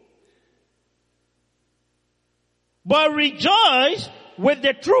 but rejoice with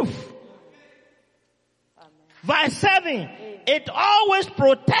the truth. Amen. Verse 7, it always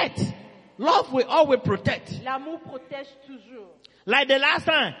protects. Love will always protect. L'amour protège toujours. Like the last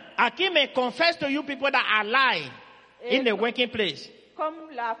time, I came and confessed to you people that I lie in the working place. Comme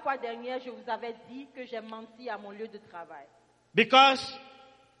la fois dernière, je vous avais dit que j'ai menti à mon lieu de travail. Because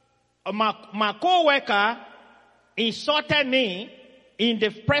my co-worker insulted me in the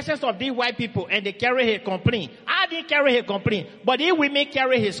presence of these white people and they carry his complaint. I didn't carry his complaint, but these women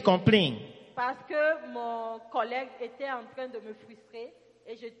carry his complaint. Parce que mon collègue était en train de me frustrer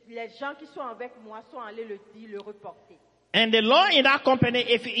et les gens qui sont avec moi sont allés le dire, le reporter. And the law in that company,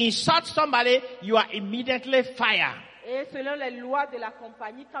 if you insult somebody, you are immediately fired. Et selon les lois de la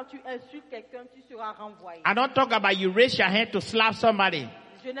compagnie, quand tu insultes quelqu'un, tu seras renvoyé. I don't talk about you raise your hand to slap somebody.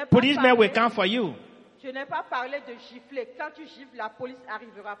 Je n'ai pas Policemen will parlé- come for you. Je n'ai pas parlé de gifler. Quand tu gifles, la police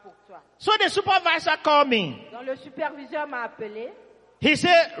arrivera pour toi. So the supervisor called me. Donc le superviseur m'a appelé. He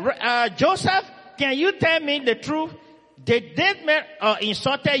said, Joseph, can you tell me the truth? Did this man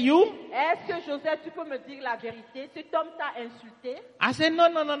insulted you? Est-ce que Joseph, tu peux me dire la vérité? Cet homme t'a insulté? I said, no,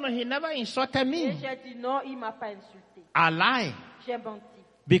 he never insulted Et me. j'ai dit non, il m'a pas insulté. I lied. J'ai menti.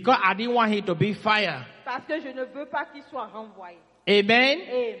 Because I didn't want him to be fired. Parce que je ne veux pas qu'il soit renvoyé. Amen.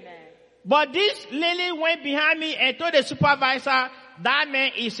 Amen. But this lady went behind me and told the supervisor, that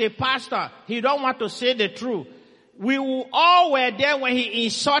man is a pastor. He don't want to say the truth. We all were there when he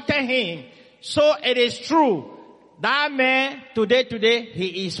insulted him. So it is true. That man, today,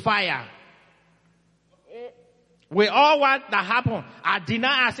 he is fired. We all want that happen. I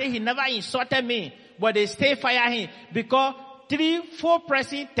deny, I say he never insulted me. But they still fire him. Because 3-4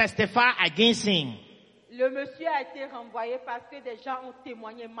 persons testify against him. Le monsieur a été renvoyé parce que des gens ont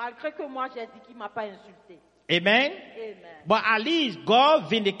témoigné malgré que moi j'ai dit qu'il m'a pas insulté. Amen? Amen. But at least God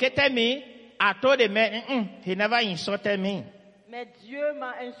vindicated me. I told the man, he never insulted me. Mais Dieu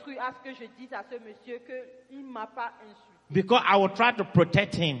m'a instruit à ce que je dise à ce monsieur qu'il m'a pas insulté. Because I will try to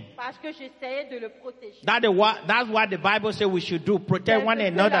protect him. Parce que j'essayais de le protéger. That's what the Bible says we should do. Protect C'est one ce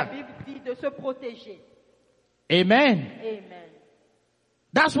que la another. Bible dit de se protéger. Amen. Amen.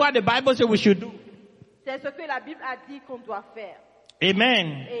 That's what the Bible says we should do. C'est ce que la Bible a dit qu'on doit faire.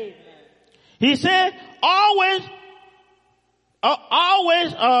 Amen. Amen. He said, always,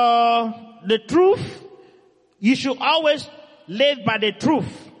 the truth. You should always live by the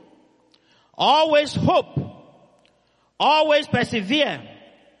truth. Always hope. Always persevere.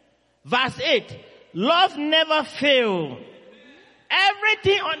 Verse 8. Love never fails.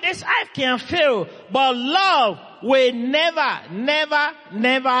 Everything on this earth can fail, but love will never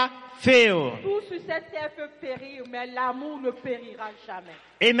fail. Tout sur cette terre peut périr, mais l'amour ne périra jamais.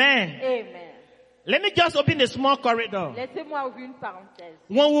 Amen. Amen. Let me just open the small corridor. Laissez-moi ouvrir une parenthèse.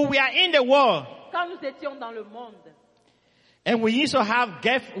 When we were in the world, Quand nous étions dans le monde, and we used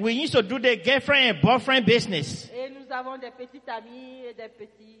to do the girlfriend and boyfriend business. et nous avons des petites amies et des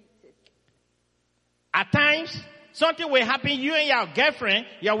petits... At times, something will happen, you and your girlfriend,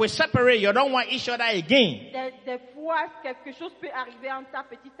 you will separate, you don't want each other again. Des fois, quelque chose peut arriver entre ta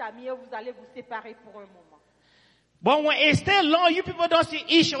petite amie et vous allez vous séparer pour un moment. But when it stays long, you people don't see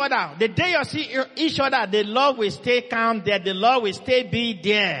each other. The day you see each other, the love will stay calm there, the love will stay be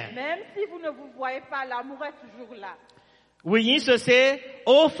there. Même si vous ne vous voyez pas, l'amour est toujours là. We used to say,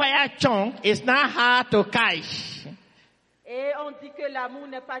 oh fire chunk, it's not hard to catch. Et on dit que l'amour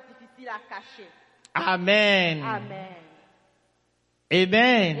n'est pas difficile à cacher. Amen. Amen.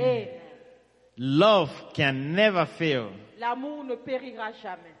 Amen. Amen. Love can never fail. L'amour ne périra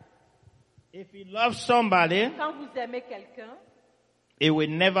jamais. If you love somebody, Quand vous aimez quelqu'un, it will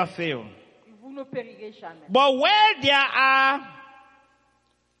never fail. vous ne périrez jamais. But where there are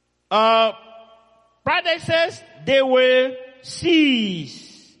practices, they will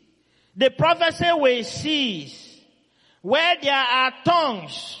cease. The prophecy will cease. Where there are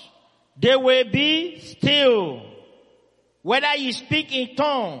tongues, they will be still. Whether you speak in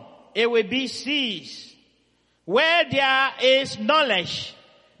tongue, it will be ceased. Where there is knowledge,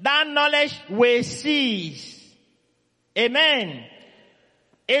 that knowledge will cease. Amen.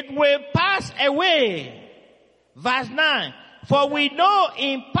 It will pass away. Verse 9. For we know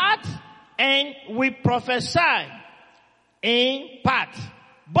in part and we prophesy in part.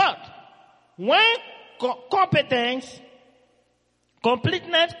 But when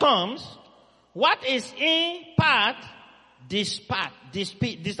completeness comes, what is in part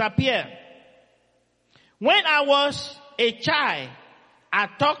disappear. When I was a child, I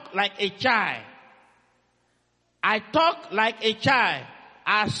talked like a child. I talk like a child.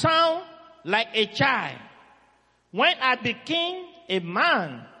 I sound like a child. When I became a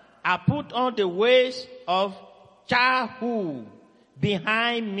man, I put on the ways of childhood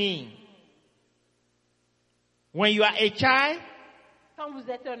behind me. When you are a child, Quand vous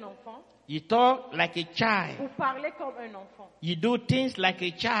êtes un enfant, you talk like a child. vous parlez comme un enfant. You do things like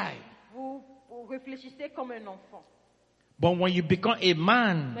a child. Vous réfléchissez comme un enfant. But when you become a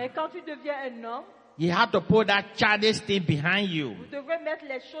man, Mais quand tu deviens un homme, you have to put that childish thing behind you vous devrez mettre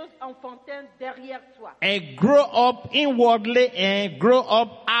les choses enfantines derrière toi and grow up inwardly and grow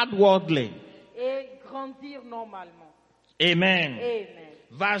up outwardly. et grandir normalement. Amen. Amen.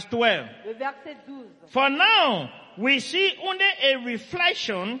 Verse 12. Le verset 12. For now, we see only a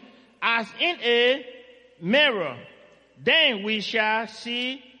reflection as in a mirror. Then we shall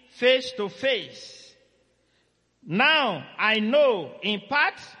see face to face. Now I know in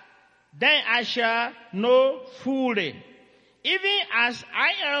part, then I shall know fully, even as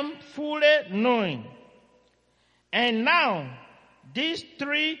I am fully known. And now, these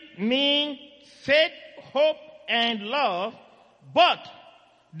three mean faith, hope, and love, but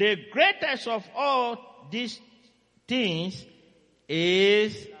the greatest of all these things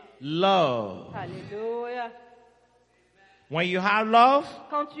is love. Alléluia. When you have love,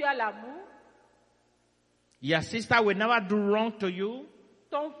 Quand tu as l'amour, your sister will never do wrong to you,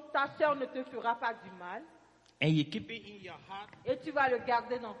 ta sœur ne te fera pas du mal and you keep it in your heart et tu vas le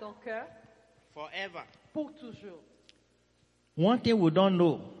garder dans ton cœur forever. pour toujours. One thing we don't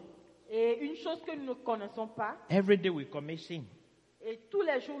know, Et une chose que nous ne connaissons pas, every day we commit sin. et tous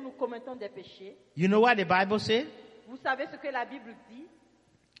les jours nous commettons des péchés. You know what the Bible says? Vous savez ce que la Bible dit?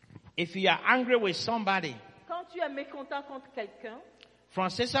 If you are angry with somebody, Quand tu es mécontent contre quelqu'un, from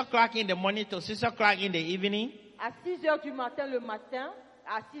 6 o'clock in the morning to 6 o'clock in the evening, à 6 heures du matin le matin,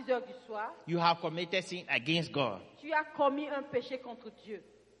 à 6 heures du soir, you have committed sin against God. tu as commis un péché contre Dieu.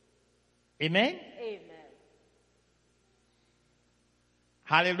 Amen? Amen.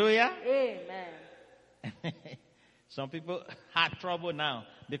 Hallelujah. Amen. Some people had trouble now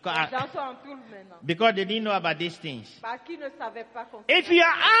Les because gens sont en trouble maintenant. they didn't know about these things. Parce qu'ils ne savaient pas contre If you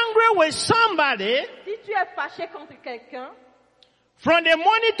are angry with somebody, Si tu es fâché contre quelqu'un, from the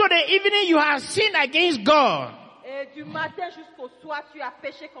morning to the evening you have sinned against God. et du matin jusqu'au soir, tu as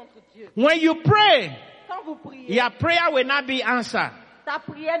péché contre Dieu. When you pray, Quand vous priez, your prayer will not be answered ta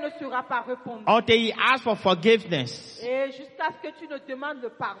prière ne sera pas répondue. until you ask for forgiveness. Et jusqu'à ce que tu ne demandes le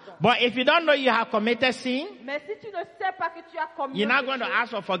pardon. But if you don't know you have committed sin, Mais si tu ne sais pas que tu as commis you're un not going to péché,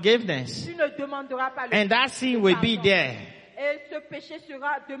 ask for forgiveness. tu ne demanderas pas le And that sin will be pardon. there. Et ce péché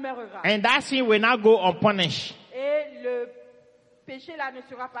demeurera. And that sin will not go unpunished. Et le péché là ne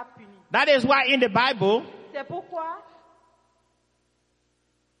sera pas puni. That is why in the Bible, C'est pourquoi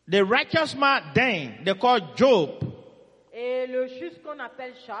the righteous man then, they call Job, et le juste qu'on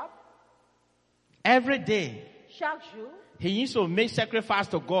appelle Job, every day, chaque jour, he used to make sacrifice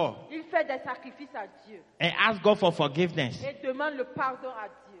to God il fait des sacrifices à Dieu and ask God for forgiveness. et demande le pardon à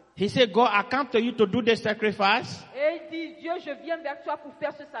Dieu. He said, God, I come to you to do this sacrifice. Et il dit, Dieu, je viens vers toi pour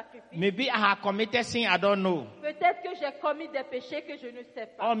faire ce sacrifice. Maybe I have committed sin, I don't know. Peut-être que j'ai commis des péchés que je ne sais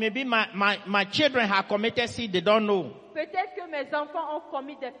pas. Or maybe my children have committed sin, they don't know. Peut-être que mes enfants ont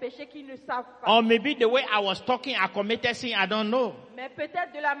commis des péchés qu'ils ne savent pas. Or maybe the way I was talking, I committed sin, I don't know. Mais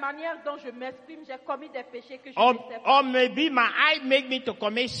peut-être de la manière dont je m'exprime, j'ai commis des péchés que je ne sais pas. Or maybe my eye make me to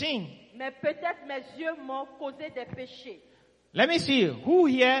commit sin. Mais peut-être mes yeux m'ont causé des péchés. Let me see, who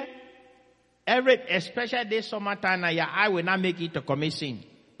here, especially this summertime, your eye will not make it to commit sin.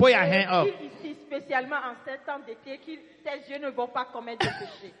 Put your hand up. Qui ici spécialement en ces temps d'été, que tes yeux ne vont pas commettre de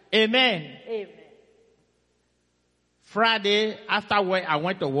péché. Amen. Amen. Friday, after work, I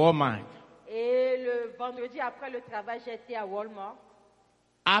went to Walmart. Et le vendredi après le travail, j'ai été à Walmart.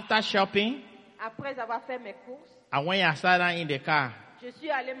 After shopping, Après avoir fait mes courses, I went and sat down in the car. je suis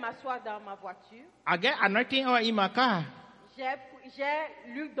allée m'asseoir dans ma voiture. I get anointing oil in my car.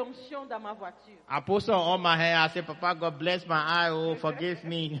 J'ai l'huile d'onction dans ma voiture. I put some on my hair. I said, Papa, God bless my eye. Oh, forgive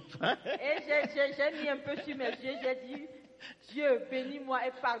me. Et j'ai mis un peu sur mes yeux. J'ai dit, Dieu, bénis-moi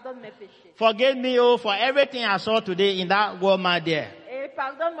et pardonne mes péchés. Forgive me, oh, for everything I saw today in that Walmart there. Et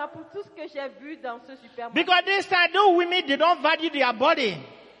pardonne-moi pour tout ce que j'ai vu dans ce supermarché. Because this time, those women, they don't value their body.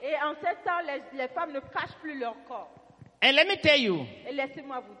 Et en ce temps, les femmes ne cachent plus leur corps. And let me tell you, Et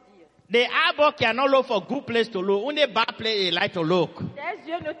laissez-moi vous dire, the eyeball cannot look for a good place to look. Only bad place they like to look. tes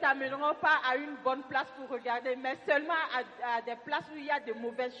yeux ne t'amèneront pas à une bonne place pour regarder, mais seulement à des places où il y a de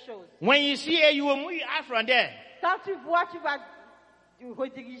mauvaises choses. When you see it, you will move your eye from there. Quand tu vois, tu vas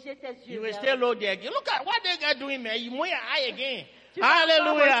rediriger tes yeux. You will vers still look there. You look at what they got doing, man. You move your eye again. Tu vas encore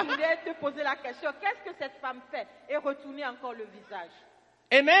Hallelujah. retourner, te poser la question, qu'est-ce que cette femme fait? Et retourner encore le visage.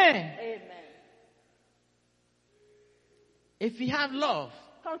 Amen. Amen. If you have love,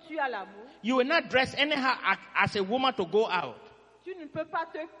 Quand tu as l'amour, you will not dress anyhow as a woman to go out. tu ne peux pas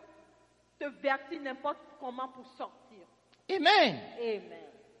te vertir n'importe comment pour sortir. Amen. Amen.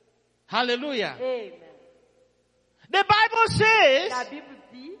 Hallelujah. Amen. The Bible says La Bible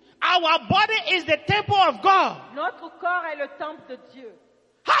dit, our body is the temple of God. notre corps est le temple de Dieu.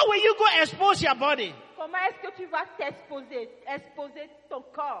 How will you go expose your body? Comment est-ce que tu vas exposer ton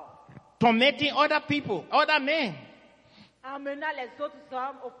corps, Tormenting other people, other men. en menant les autres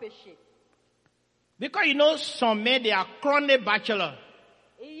hommes au péché? Because you know some men, they are chronic bachelor.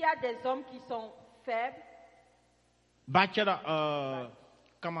 Il y a des hommes qui sont faibles. Bachelor,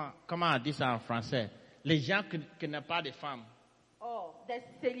 comment on dit ça en français? Les gens qui n'ont pas de femmes. Oh, des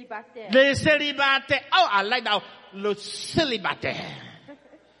célibataires. Les célibataires. Oh, I like that. Le célibataire.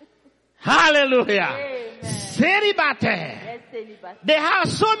 Hallelujah. Amen. Célibataire. Les célibataires. They have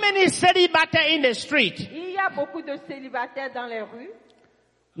so many célibataires in the street. Il y a beaucoup de célibataires dans les rues.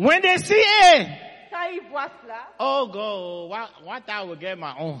 When they see it, Quand ils voient cela, oh God, what I will get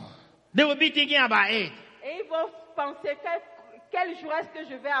my own. They will be thinking about it. et ils vont penser quel jour est-ce que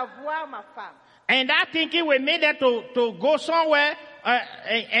je vais avoir ma femme. And that thinking will make them to go somewhere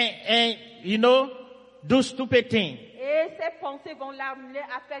and you know, do stupid things. Et ces pensées vont l'amener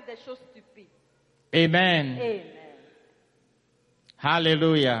à faire des choses stupides. Amen. Amen.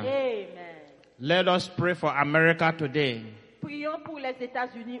 Hallelujah. Amen. Let us pray for America today. Prions pour les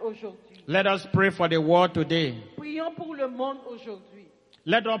États-Unis aujourd'hui. Let us pray for the world today. Prions pour le monde aujourd'hui.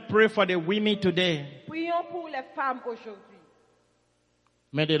 Let us pray for the women today. Prions pour les femmes aujourd'hui.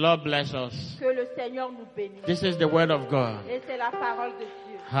 May the Lord bless us. Que le Seigneur nous bénisse. This is the word of God. Et c'est la parole de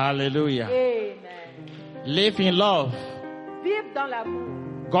Dieu. Hallelujah. Amen. Live in love. Vive dans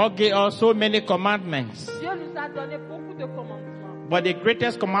l'amour. God gave us so many commandments. Dieu nous a donné beaucoup de commandements. But the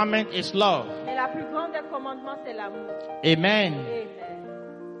greatest commandment is love. Mais la plus grande des commandements, c'est l'amour. Amen. Amen.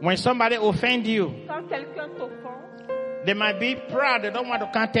 When somebody offends you, Quand quelqu'un t'offense, they might be proud. They don't want to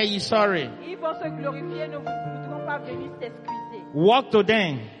come tell you sorry. ils vont se glorifier, ne voudront pas venir t'excuser. Walk to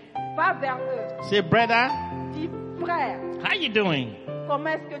them. Va vers eux. Say, brother, Dis, frère, how you doing?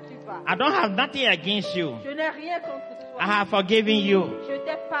 comment est-ce que tu vas? I don't have nothing against you. Je n'ai rien contre I toi. have forgiven you. Je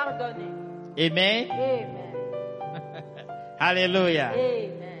t'ai pardonné. Amen. Amen. Hallelujah.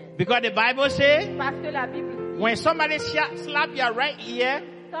 Amen. Because the Bible says, Parce que la Bible dit, when somebody slap your right ear,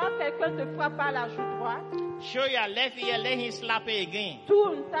 quand quelqu'un te frappe par la joue droite, show your left ear, let him slap it again.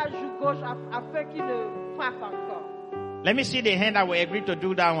 tourne ta joue gauche afin qu'il ne frappe encore. Let me see the hand that will agree to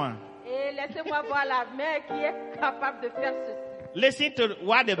do that one. Et laissez-moi voir la main qui est capable de faire ceci. Listen to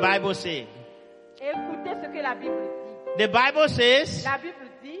what the Bible says. Écoutez ce que la Bible dit. The Bible says, La Bible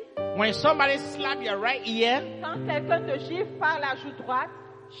dit, when somebody slap your right ear, quand quelqu'un te gifle par la joue droite,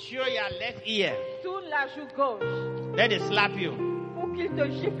 show your left ear. tourne la joue gauche Let it slap you. pour qu'il te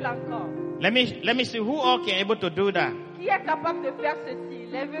gifle encore. Let me see who all can able to do that. Qui est capable de faire ceci?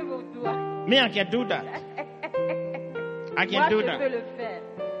 Levez vos doigts. Me, I can do that. I can Moi, do je peux that. le faire.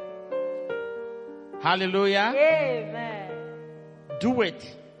 Hallelujah. Amen. Do it.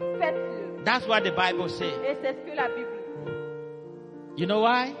 Faites-le. That's what the Bible says. Et c'est ce que la Bible dit. You know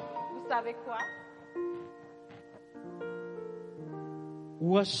why? Vous savez quoi? We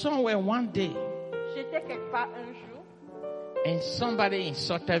were somewhere one day J'étais quelque part un jour and somebody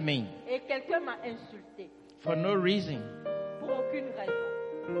insulted me et quelqu'un m'a insulté for no reason. pour aucune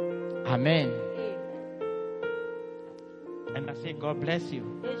raison. Amen. Amen. And I said, God bless you.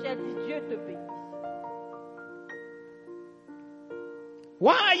 Et j'ai dit, Dieu te bénisse.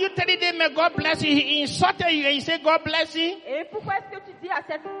 Why are you telling them, may God bless you? He insulted you and you say, God bless you? Et pourquoi est-ce que tu dis à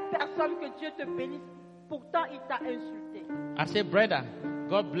cette personne que Dieu te bénisse? Pourtant, il t'a insulté. I said, brother,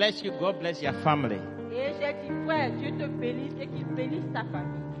 God bless you your family. Et j'ai dit, frère, Dieu te bénisse et qu'il bénisse ta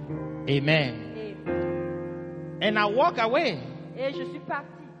famille. Amen. Amen. And I walk away. Et je suis parti.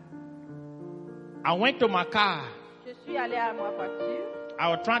 I went to my car. Je suis allé à ma voiture.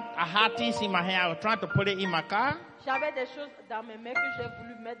 I had things in my hand. I was trying to put it in my car. J'avais des choses dans mes mains que j'ai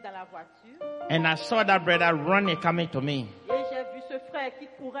voulu mettre dans la voiture. And I saw that brother running, coming to me. Et j'ai vu ce frère qui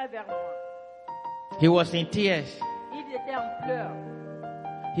courait vers moi. He was in tears. Il était en pleurs.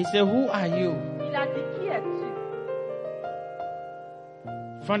 He said, who are you? Il a dit, qui es-tu?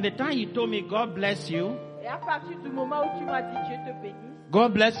 From the time you told me, God bless you, Et à partir du moment où tu m'as dit, Dieu te bénisse,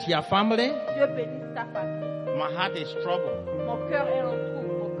 God bless your family, Dieu bénisse ta famille. my heart is troubled. Mon cœur est en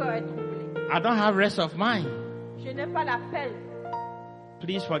trouble, mon cœur est troublé. I don't have rest of mind. Je n'ai pas la paix.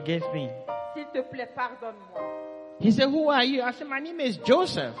 Please forgive me. S'il te plaît, pardonne-moi. He said, who are you? I said, my name is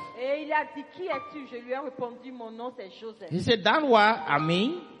Joseph. Et il a dit, qui es-tu? Je lui ai répondu, mon nom c'est Joseph. He said, that's what I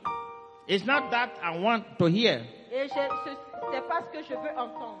mean. It's not that I want to hear. Et c'est pas ce que je veux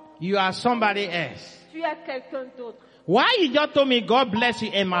entendre. You are somebody else. Tu es quelqu'un d'autre. Why you just told me God bless you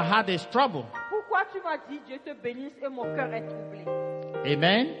and my heart is troubled? Pourquoi tu m'as dit, Dieu te bénisse et mon cœur est troublé?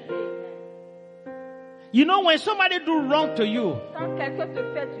 Amen. Amen. You know, when somebody do wrong to you Quand quelqu'un te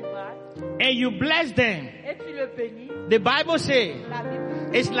fait du mal and you bless them, et tu le bénis, the Bible says la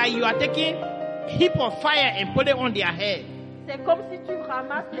Bible, it's like you are taking a heap of fire and put it on their head. c'est comme si tu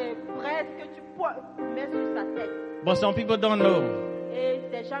ramasses les braises que tu mets sur sa tête. But some people don't know. Et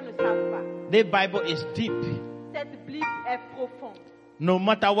des gens ne savent pas. The Bible is deep. Cette Bible est profonde. No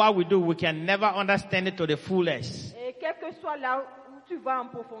matter what we do, we can never understand it to the fullest. Et quel que soit là où tu vas en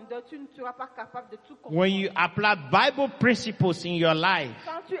profondeur, tu ne seras pas capable de tout comprendre. When you apply Bible principles in your life,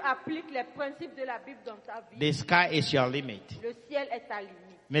 Quand tu appliques les principes de la Bible dans ta vie, the sky is your limit. le ciel est ta limite.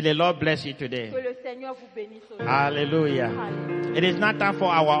 May the Lord bless you today. Que le Seigneur vous bénisse aujourd'hui. Hallelujah. Alléluia. It is not time for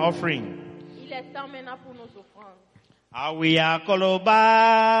our offering. Il est temps maintenant pour nos offrandes. Awia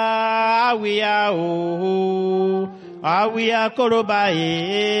koloba, awia o, awia koloba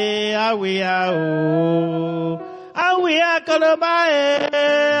e, awia o, awia koloba e,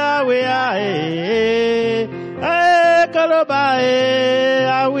 awia e, koloba e,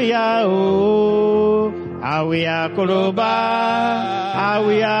 awia o, awia koloba,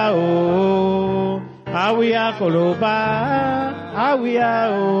 awia o, awia koloba, awia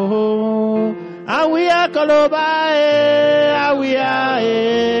o. Awia koloba e, awia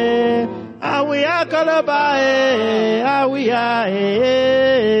e, awia koloba e, awia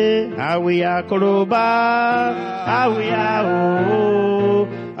e, awia koloba, awia o,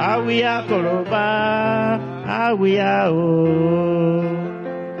 awia koloba, awia o.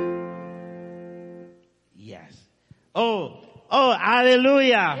 Yes. Oh,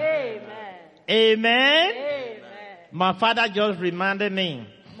 hallelujah. Amen. Amen. Amen. My father just reminded me.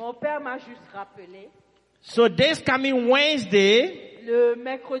 Mon père m'a juste rappelé, So this coming Wednesday, le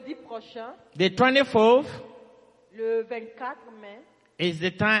mercredi prochain, the 24th, le 24 mai, is the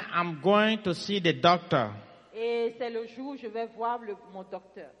time I'm going to see the doctor. et c'est le jour où je vais voir mon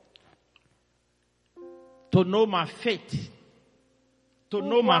docteur. To know my faith. To Pour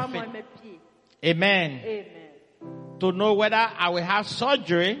know my voir faith. mes pieds. Amen. Amen. To know whether I will have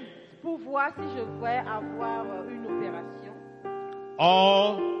surgery Pour voir si je vais avoir une opération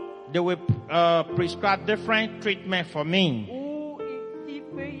or they will prescribe different treatment for me. ou s'il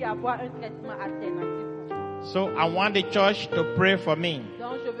peut y avoir un traitement alternatif pour moi. So I want the church to pray for me.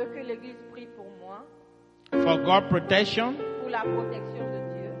 Donc je veux que l'Église prie pour moi, For God protection. pour la protection de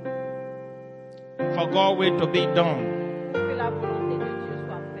Dieu, For God will to be done. que la volonté de Dieu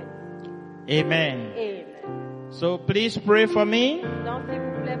soit faite. Amen. Amen. So please pray for me. Donc s'il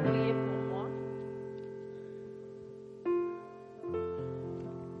vous plaît, priez pour moi.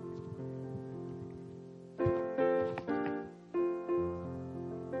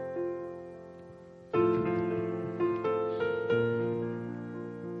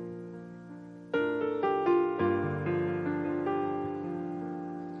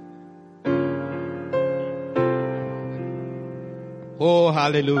 Oh,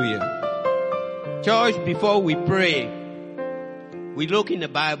 hallelujah. Church, before we pray, we look in the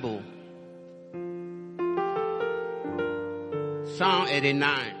Bible. Psalm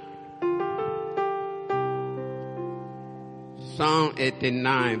 89. Psalm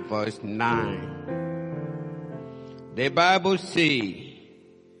 89 verse 9. The Bible says,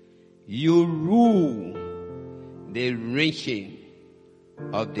 you rule the raging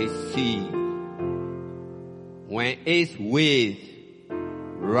of the sea when its waves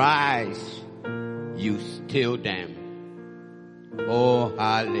rise, you still them. Oh,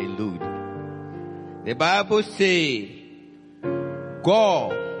 hallelujah. The Bible says,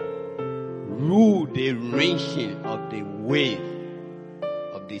 God ruled the raging of the wave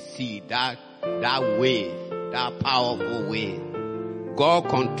of the sea, that wave, that powerful wave. God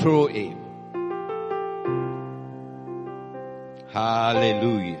control it.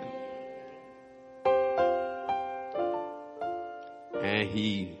 Hallelujah. And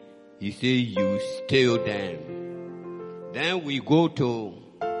he said, you still them. Then we go to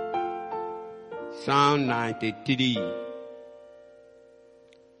Psalm 93,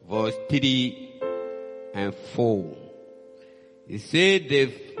 verse 3 and 4. It said,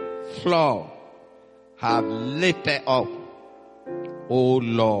 the floor have lifted up, O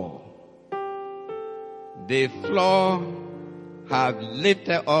Lord. The floor have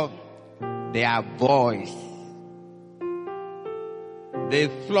lifted up their voice. The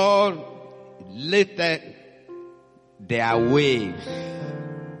floor lifted their waves.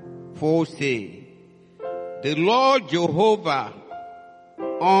 For say, the Lord Jehovah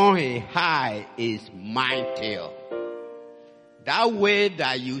on his high is mighty. That wave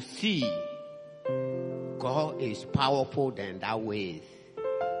that you see, God is powerful than that wave.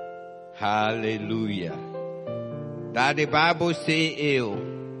 Hallelujah. That the Bible says,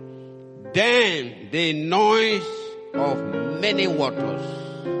 then the noise of many waters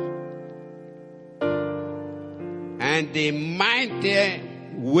and the mighty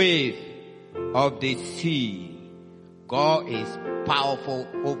wave of the sea, God is powerful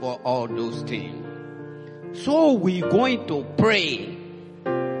over all those things. So we're going to pray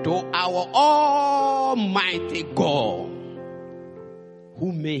to our Almighty God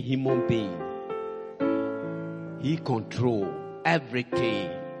who made human being. He controls everything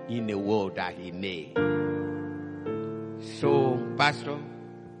in the world that he made. So, Pastor,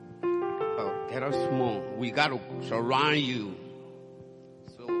 get us more. We got to surround you.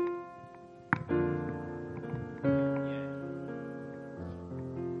 So,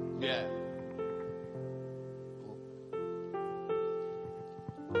 yeah.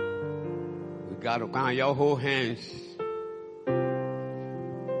 We got to count your whole hands.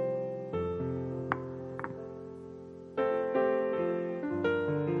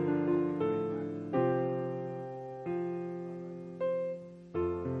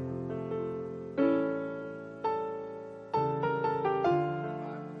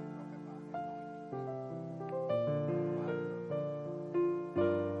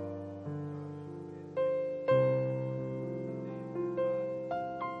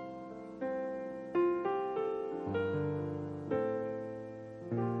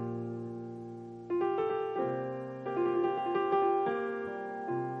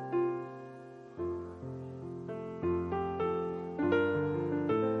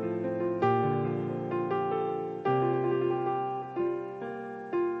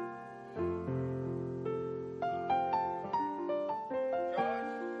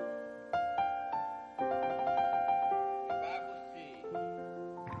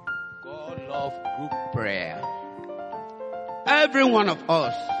 Group prayer. Every one of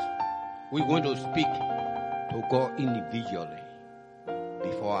us, we're going to speak to God individually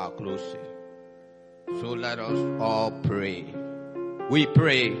before our closing. So let us all pray. We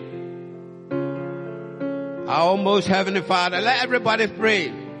pray. Our most Heavenly Father, let everybody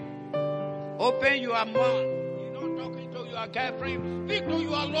pray. Open your mouth. You're not talking to your girlfriend. Speak to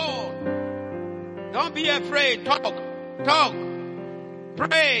your Lord. Don't be afraid. Talk.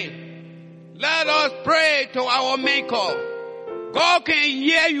 Pray. Let us pray to our Maker. God can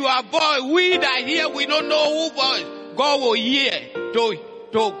hear your voice. We that hear, we don't know who voice. God will hear to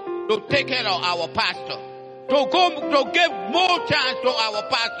take care of our pastor. To give more chance to our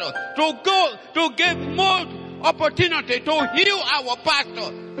pastor. To give more opportunity to heal our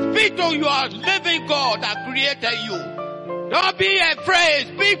pastor. Speak to your living God that created you. Don't be afraid.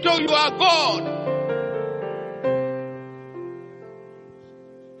 Speak to your God.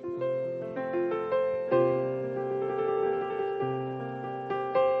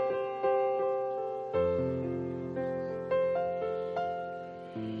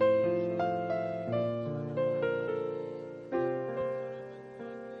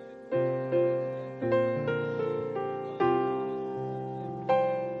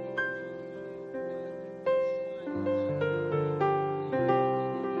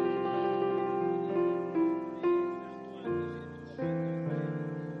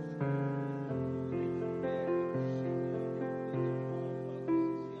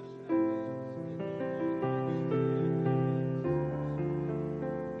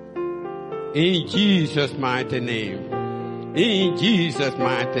 In Jesus' mighty name. In Jesus'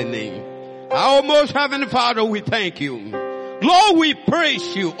 mighty name. Our most heavenly Father, we thank you. Lord, we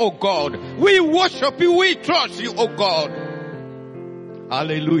praise you, oh God. We worship you. We trust you, oh God.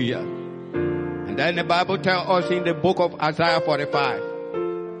 Hallelujah. And then the Bible tells us in the book of Isaiah 45,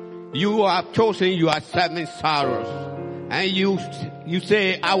 you have chosen your 7 sorrows. And you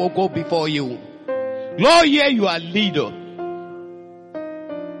say, I will go before you. Lord, here you are leader.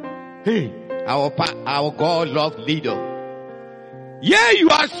 Hey, our God love leader. Yeah, you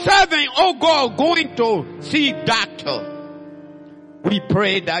are serving, oh God, going to see doctor. We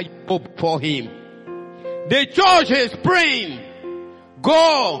pray that you go before him. The church is praying.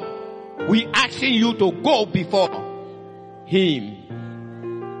 God, we asking you to go before him.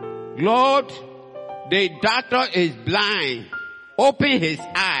 Lord, the doctor is blind. Open his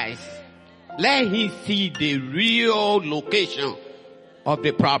eyes. Let him see the real location of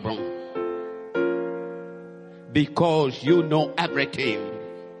the problem. Because you know everything.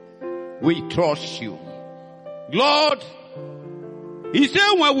 We trust you. Lord, he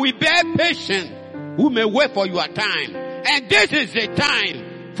said when we bear patience, we may wait for your time. And this is the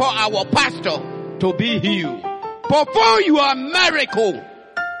time for our pastor to be healed. Perform your miracle.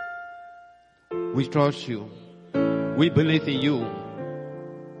 We trust you. We believe in you.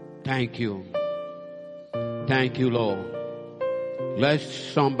 Thank you. Thank you, Lord. Let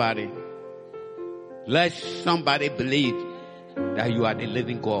somebody believe that you are the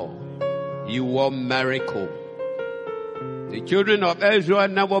living God. You are miracle. The children of Israel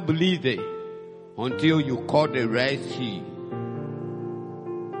never believed it until you caught the Red Sea.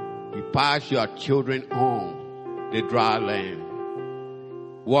 You pass your children on the dry land.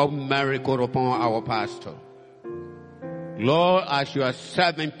 What miracle upon our pastor. Lord, as your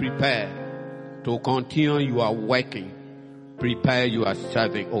servant prepare to continue your working, prepare your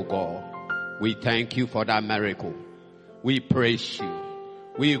servant, oh God. We thank you for that miracle. We praise you.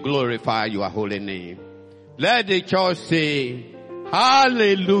 We glorify your holy name. Let the church say,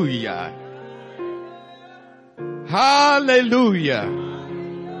 hallelujah. Hallelujah.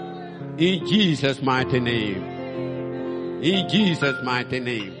 In Jesus' mighty name. In Jesus' mighty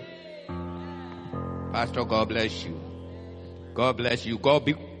name. Pastor, God bless you. God bless you.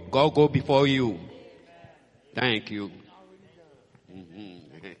 God go before you. Thank you.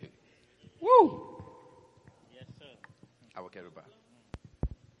 Woo! Yes, sir. I will carry back.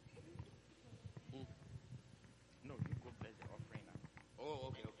 No, you go bless the offering now. Oh,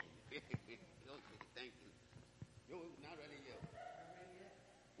 okay. Okay, thank you. You're not ready yet.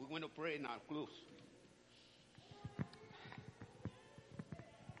 We're going to pray now. Close.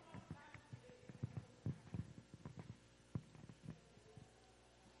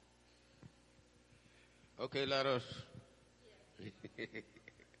 Okay, let us.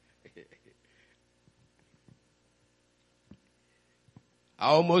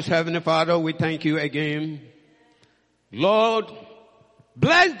 Our most heavenly Father, we thank you again. Lord,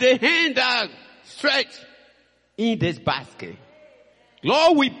 bless the hand that stretched in this basket.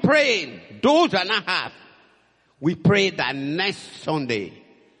 Lord, we pray those that not have. We pray that next Sunday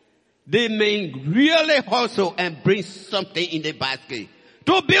they may really hustle and bring something in the basket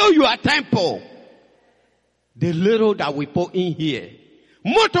to build your temple. The little that we put in here,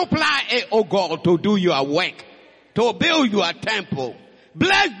 multiply it, oh God, to do your work, to build your temple.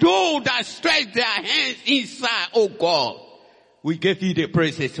 Bless those that stretch their hands inside, oh God. We give you the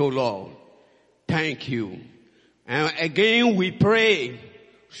praises, oh Lord. Thank you. And again we pray.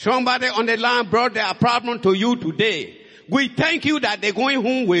 Somebody on the line brought their problem to you today. We thank you that they're going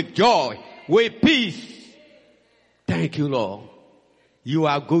home with joy, with peace. Thank you, Lord. You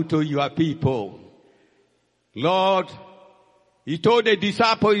are good to your people. Lord, he told the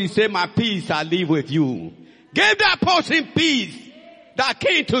disciples, he said, my peace I leave with you. Give that person peace that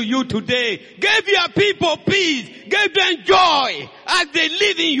came to you today. Give your people peace. Give them joy as they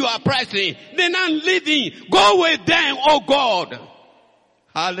live in your presence. They're not living. Go with them, oh God.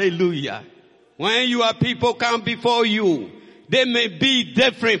 Hallelujah. When your people come before you, they may be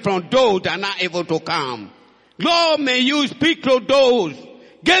different from those that are not able to come. Lord, may you speak to those.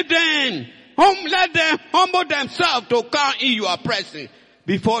 Give them, let them humble themselves to come in your presence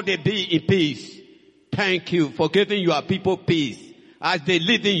before they be in peace. Thank you for giving your people peace as they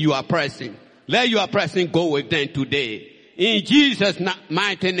live in your presence. Let your presence go with them today. In Jesus'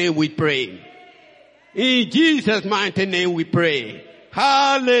 mighty name we pray. In Jesus' mighty name we pray.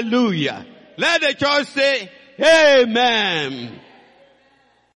 Hallelujah. Let the church say, Amen.